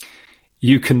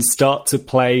 you can start to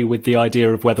play with the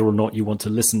idea of whether or not you want to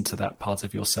listen to that part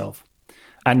of yourself.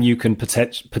 And you can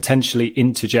potentially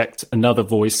interject another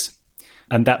voice,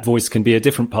 and that voice can be a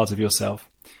different part of yourself.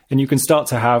 And you can start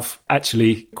to have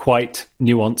actually quite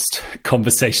nuanced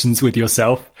conversations with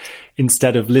yourself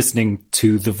instead of listening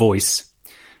to the voice.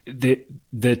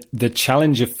 The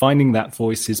challenge of finding that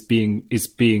voice is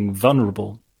being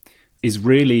vulnerable, is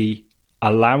really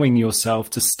allowing yourself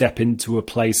to step into a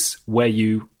place where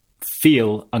you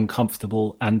feel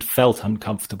uncomfortable and felt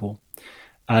uncomfortable.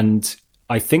 And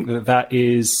I think that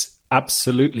is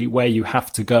absolutely where you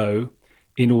have to go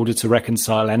in order to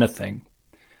reconcile anything.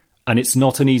 And it's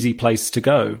not an easy place to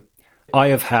go. I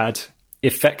have had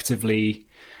effectively,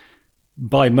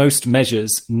 by most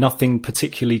measures, nothing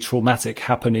particularly traumatic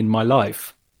happen in my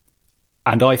life.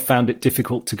 And I found it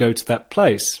difficult to go to that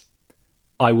place.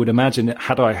 I would imagine that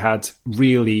had I had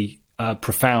really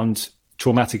profound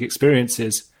traumatic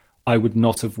experiences, I would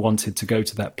not have wanted to go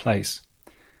to that place.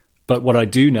 But what I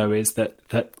do know is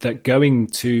that going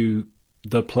to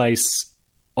the place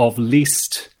of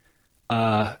least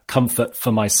comfort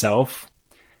for myself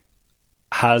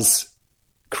has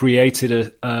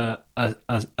created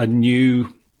a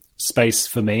new space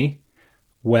for me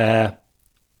where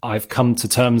I've come to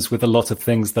terms with a lot of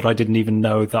things that I didn't even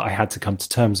know that I had to come to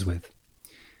terms with.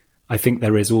 I think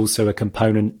there is also a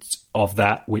component of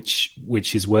that which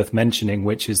is worth mentioning,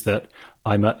 which is that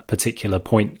I'm at a particular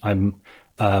point. I'm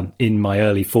in my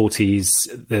early 40s.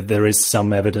 There is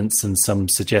some evidence and some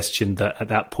suggestion that at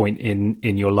that point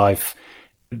in your life,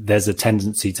 there's a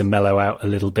tendency to mellow out a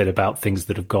little bit about things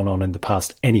that have gone on in the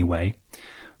past anyway.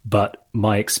 But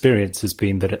my experience has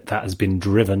been that has been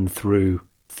driven through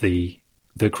the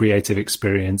creative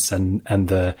experience and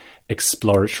the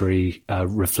exploratory,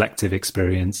 reflective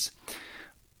experience.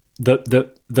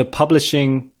 The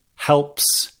publishing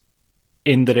helps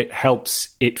in that it helps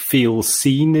it feel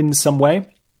seen in some way,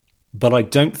 but I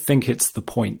don't think it's the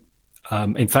point.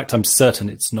 In fact, I'm certain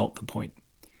it's not the point.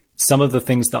 Some of the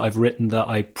things that I've written that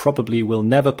I probably will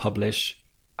never publish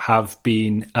have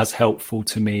been as helpful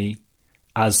to me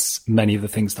as many of the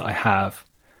things that I have.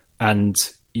 And,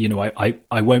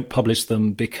 I won't publish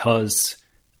them because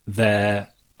they're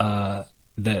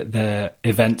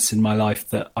events in my life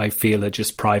that I feel are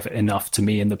just private enough to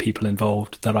me and the people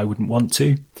involved that I wouldn't want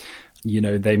to.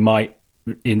 They might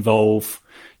involve,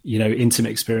 intimate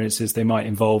experiences. They might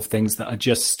involve things that are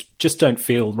just don't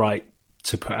feel right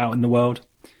to put out in the world.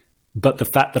 But the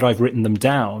fact that I've written them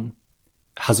down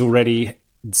has already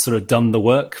sort of done the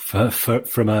work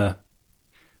from a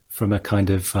kind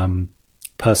of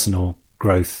personal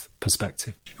growth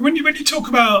perspective. When you talk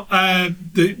about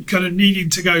the kind of needing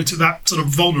to go to that sort of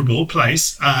vulnerable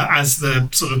place as the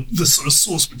sort of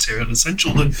source material,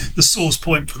 essential, the source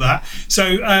point for that.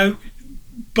 So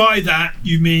by that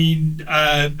you mean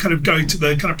kind of going to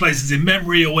the kind of places in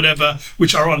memory or whatever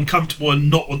which are uncomfortable and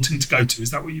not wanting to go to.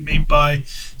 Is that what you mean by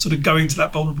sort of going to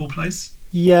that vulnerable place?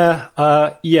 Yeah.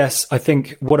 Yes. I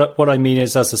think what I mean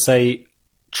is, as I say,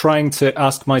 trying to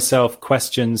ask myself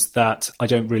questions that I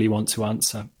don't really want to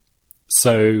answer.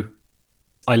 So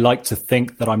I like to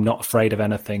think that I'm not afraid of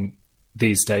anything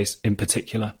these days in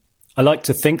particular. I like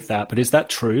to think that, but is that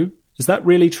true? Is that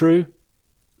really true?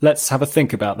 Let's have a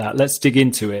think about that. Let's dig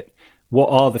into it. What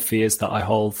are the fears that I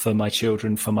hold for my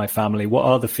children, for my family? What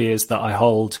are the fears that I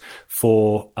hold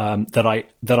for that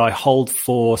I hold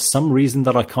for some reason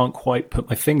that I can't quite put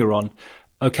my finger on?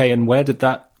 Okay, and where did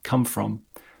that come from?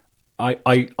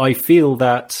 I feel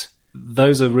that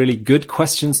those are really good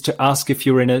questions to ask if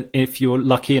you're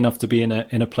lucky enough to be in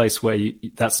a place where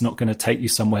that's not going to take you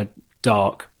somewhere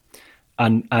dark,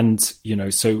 and you know.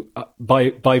 So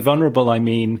by vulnerable I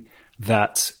mean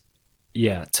that,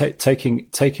 yeah,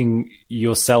 taking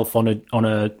yourself on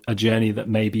a journey that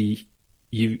maybe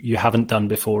you haven't done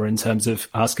before in terms of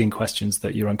asking questions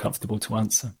that you're uncomfortable to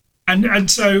answer. And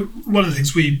so one of the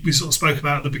things we sort of spoke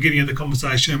about at the beginning of the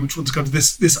conversation, which wants to come to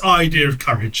this idea of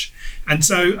courage. And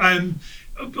so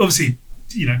obviously,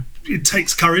 you know, it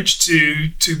takes courage to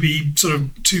be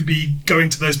going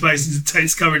to those places. It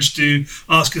takes courage to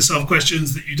ask yourself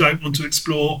questions that you don't want to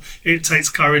explore. It takes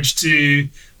courage to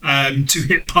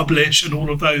hit publish and all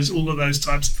of those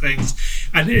types of things.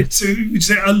 And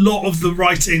a lot of the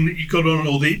writing that you got on,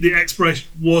 or the exploration,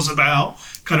 was about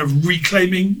kind of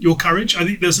reclaiming your courage. I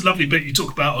think there's a lovely bit you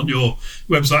talk about on your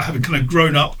website, having kind of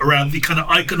grown up around the kind of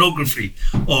iconography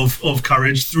of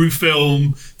courage through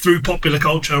film, through popular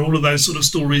culture, all of those sort of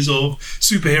stories of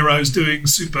superheroes doing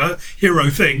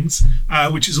superhero things,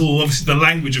 which is all obviously the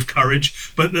language of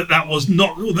courage, but that was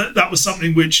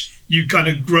something which you kind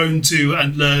of grown to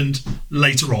and learned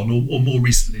later on or more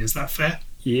recently. Is that fair?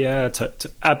 Yeah,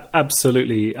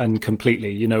 absolutely and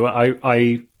completely. You know,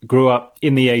 I grew up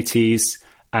in the 80s,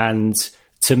 and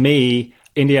to me,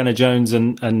 Indiana Jones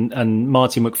and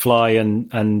Marty McFly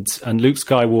and Luke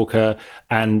Skywalker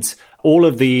and all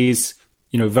of these,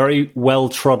 you know, very well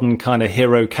trodden kind of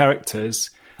hero characters,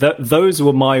 those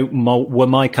were my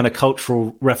kind of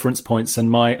cultural reference points and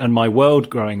my world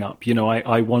growing up. You know,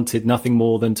 I wanted nothing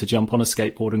more than to jump on a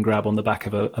skateboard and grab on the back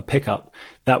of a pickup.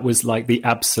 That was like the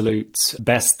absolute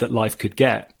best that life could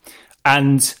get.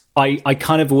 And I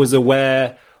kind of was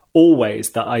aware always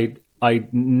that I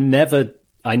never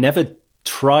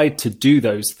tried to do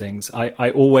those things. I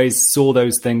always saw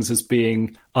those things as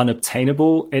being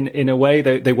unobtainable in a way.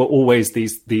 They were always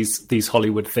these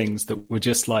Hollywood things that were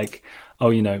just like, oh,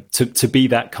 you know, to be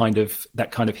that kind of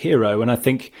hero. And I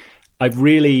think I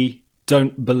really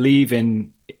don't believe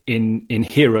in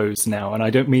heroes now, and I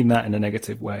don't mean that in a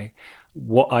negative way.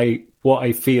 What I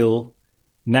feel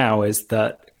now is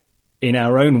that in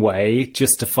our own way,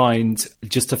 just to find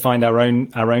our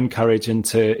own courage and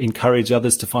to encourage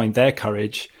others to find their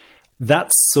courage,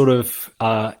 that's sort of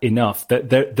enough.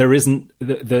 That there isn't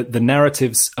the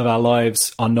narratives of our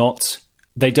lives are not,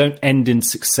 they don't end in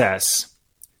success.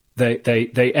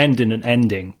 They end in an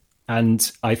ending.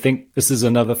 And I think this is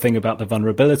another thing about the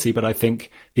vulnerability, but I think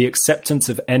the acceptance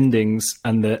of endings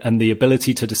and the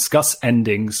ability to discuss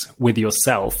endings with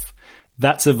yourself,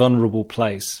 that's a vulnerable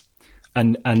place.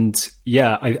 And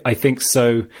yeah, I think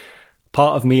so.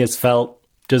 Part of me has felt,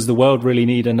 does the world really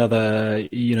need another,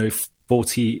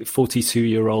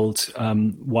 42-year-old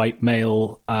white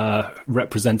male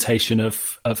representation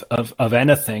of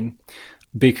anything?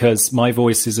 Because my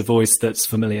voice is a voice that's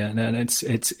familiar and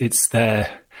it's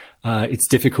there. It's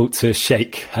difficult to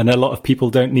shake, and a lot of people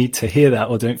don't need to hear that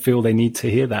or don't feel they need to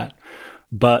hear that.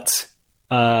 But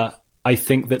I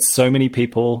think that so many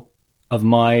people of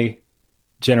my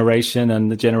generation and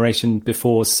the generation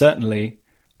before certainly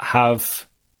have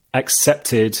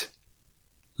accepted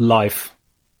life,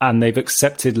 and they've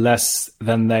accepted less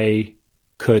than they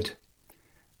could.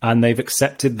 And they've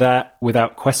accepted that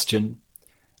without question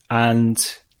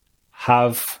and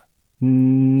have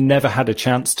never had a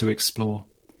chance to explore.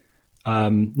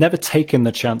 Never taken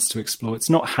the chance to explore.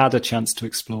 It's not had a chance to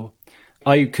explore.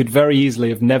 I could very easily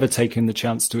have never taken the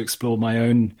chance to explore my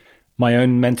own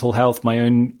mental health, my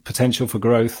own potential for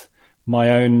growth,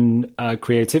 my own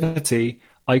creativity.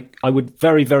 I would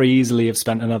very, very easily have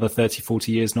spent another 30,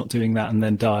 40 years not doing that and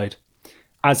then died.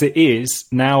 As it is,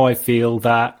 now I feel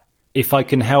that if I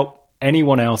can help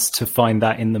anyone else to find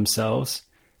that in themselves,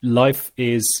 life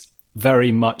is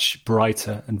very much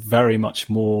brighter and very much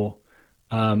more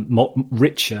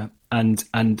richer, and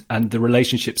the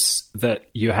relationships that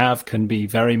you have can be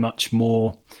very much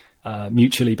more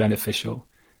mutually beneficial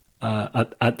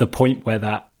at the point where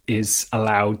that is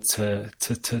allowed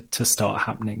to start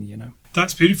happening, you know.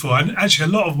 That's beautiful. And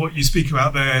actually a lot of what you speak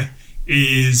about there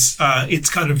is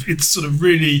it's sort of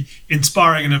really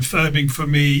inspiring and affirming for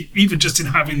me, even just in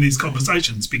having these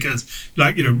conversations, because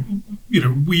like, you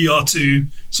know, we are two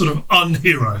sort of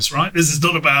unheroes, right? This is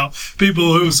not about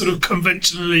people who are sort of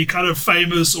conventionally kind of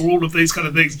famous or all of these kind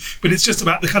of things, but it's just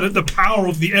about the kind of the power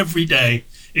of the everyday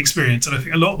experience. And I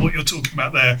think a lot of what you're talking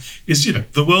about there is, you know,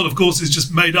 the world, of course, is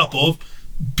just made up of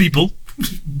people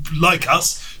like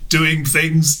us doing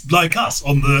things like us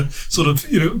on the sort of,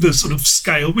 you know, the sort of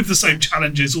scale with the same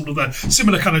challenges, all of the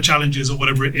similar kind of challenges or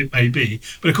whatever it may be.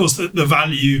 But of course, the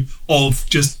value of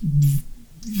just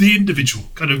the individual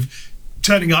kind of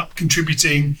turning up,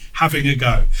 contributing, having a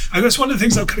go. I guess one of the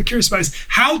things I'm kind of curious about is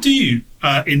how do you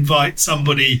invite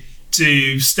somebody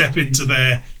to step into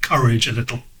their courage a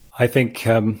little? I think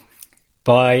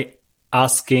by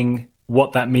asking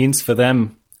what that means for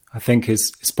them, I think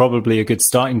is probably a good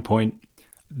starting point.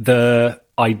 The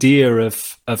idea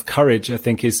of courage, I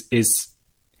think, is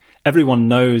everyone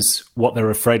knows what they're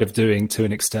afraid of doing to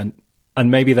an extent. And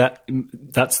maybe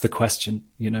that's the question,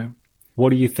 you know. What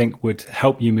do you think would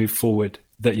help you move forward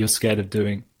that you're scared of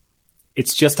doing?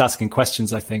 It's just asking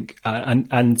questions, I think,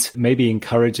 and maybe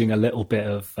encouraging a little bit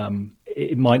of,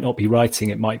 it might not be writing,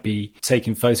 it might be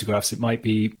taking photographs, it might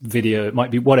be video, it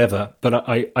might be whatever. But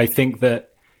I think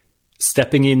that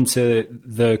stepping into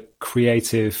the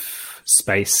creative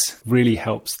space really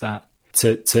helps that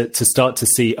to start to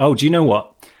see, oh, do you know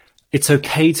what? It's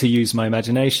okay to use my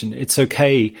imagination. It's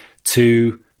okay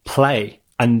to play.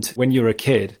 And when you're a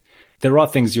kid, there are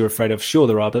things you're afraid of. Sure,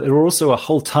 there are, but there are also a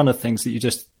whole ton of things that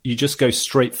you just go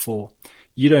straight for.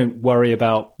 You don't worry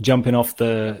about jumping off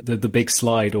the big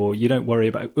slide, or you don't worry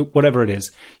about whatever it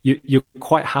is. You're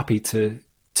quite happy to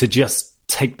just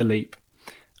take the leap.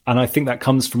 And I think that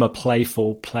comes from a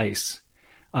playful place.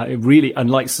 It really,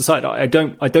 unlike society, I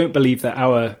don't believe that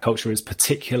our culture is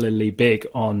particularly big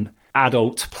on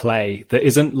adult play that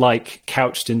isn't like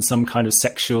couched in some kind of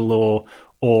sexual or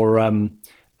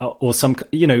some,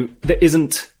 you know, that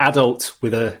isn't adult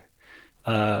with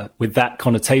that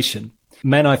connotation.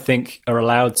 Men, I think, are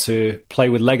allowed to play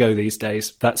with Lego these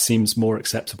days. That seems more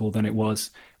acceptable than it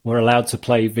was. We're allowed to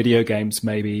play video games,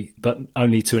 maybe, but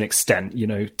only to an extent. You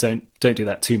know, don't do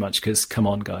that too much, because come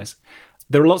on, guys.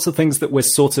 There are lots of things that we're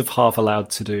sort of half allowed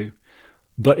to do.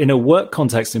 But in a work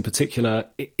context in particular,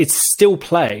 it's still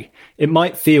play. It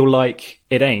might feel like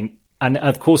it ain't. And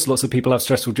of course, lots of people have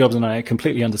stressful jobs, and I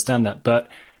completely understand that. But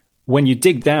when you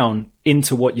dig down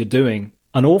into what you're doing,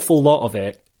 an awful lot of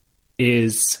it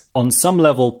is, on some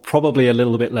level, probably a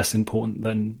little bit less important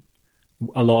than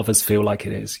a lot of us feel like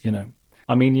it is, you know.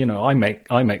 I mean, you know, I make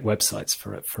websites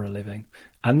for a living,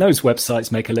 and those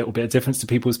websites make a little bit of difference to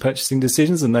people's purchasing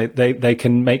decisions, and they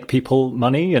can make people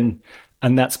money, and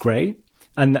that's great,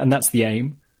 and that's the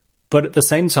aim. But at the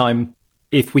same time,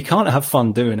 if we can't have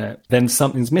fun doing it, then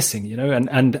something's missing, you know.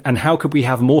 And how could we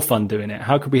have more fun doing it?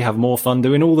 How could we have more fun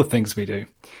doing all the things we do?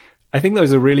 I think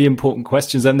those are really important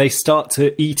questions, and they start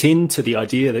to eat into the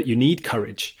idea that you need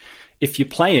courage. If you're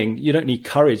playing, you don't need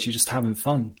courage. You're just having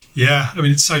fun. Yeah, I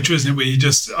mean, it's so true, isn't it? We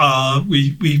just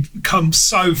we come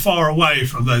so far away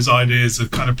from those ideas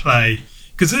of kind of play,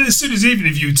 because as soon as, even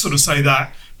if you sort of say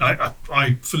that,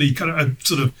 I fully kind of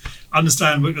sort of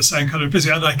understand what you're saying, kind of busy,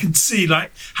 and I can see,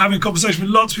 like, having a conversation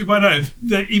with lots of people I know,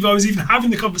 that if I was even having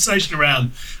the conversation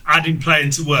around adding play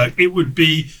into work, it would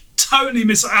be totally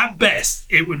at best,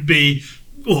 it would be,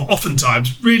 or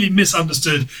oftentimes, really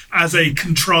misunderstood as a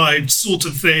contrived sort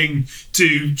of thing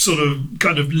to sort of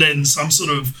kind of lend some sort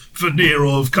of veneer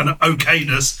of kind of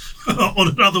okayness on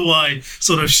an otherwise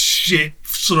sort of shit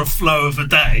sort of flow of a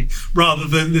day, rather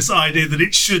than this idea that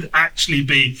it should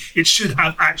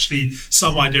have actually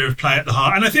some idea of play at the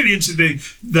heart. And I think the interesting thing,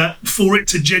 that for it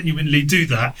to genuinely do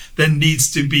that, there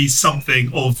needs to be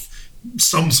something of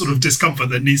some sort of discomfort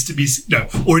that needs to be,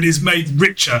 or it is made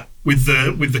richer with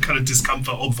the kind of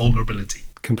discomfort of vulnerability.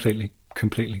 Completely.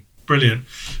 Brilliant.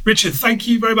 Richard, thank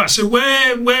you very much. So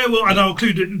where will, and I'll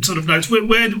include it in sort of notes,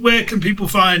 where can people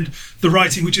find the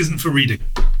writing which isn't for reading?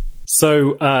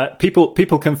 So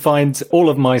people can find all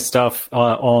of my stuff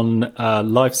on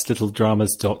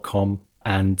lifeslittledramas.com,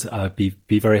 and be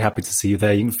very happy to see you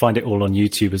there. You can find it all on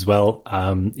YouTube as well,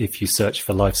 if you search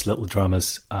for Life's Little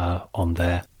Dramas on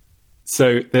there.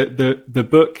 So the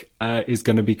book is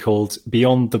going to be called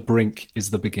Beyond the Brink is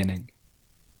the Beginning.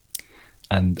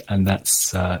 And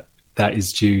that's that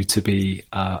is due to be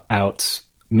out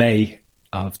May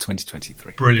of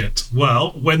 2023. Brilliant.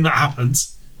 Well, when that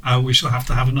happens, we shall have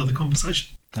to have another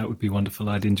conversation. That would be wonderful.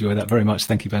 I'd enjoy that very much.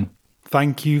 Thank you, Ben.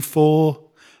 Thank you for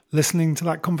listening to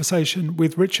that conversation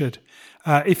with Richard.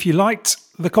 If you liked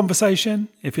the conversation,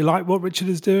 if you like what Richard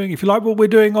is doing, if you like what we're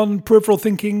doing on peripheral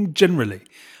thinking generally,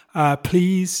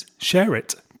 please share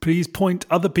it. Please point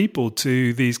other people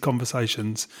to these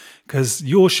conversations, because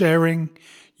your sharing,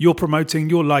 your promoting,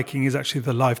 your liking is actually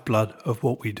the lifeblood of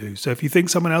what we do. So if you think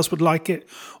someone else would like it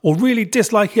or really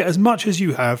dislike it as much as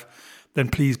you have, then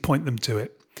please point them to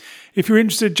it. If you're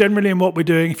interested generally in what we're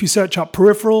doing, if you search up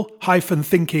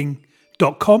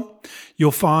peripheral-thinking.com,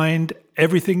 you'll find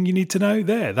everything you need to know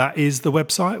there. That is the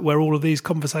website where all of these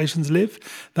conversations live.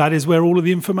 That is where all of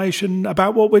the information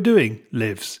about what we're doing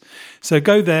lives. So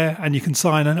go there and you can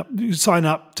sign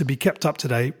up to be kept up to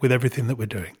date with everything that we're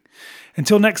doing.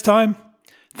 Until next time,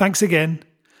 thanks again,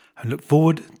 and look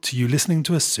forward to you listening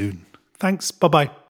to us soon. Thanks. Bye-bye.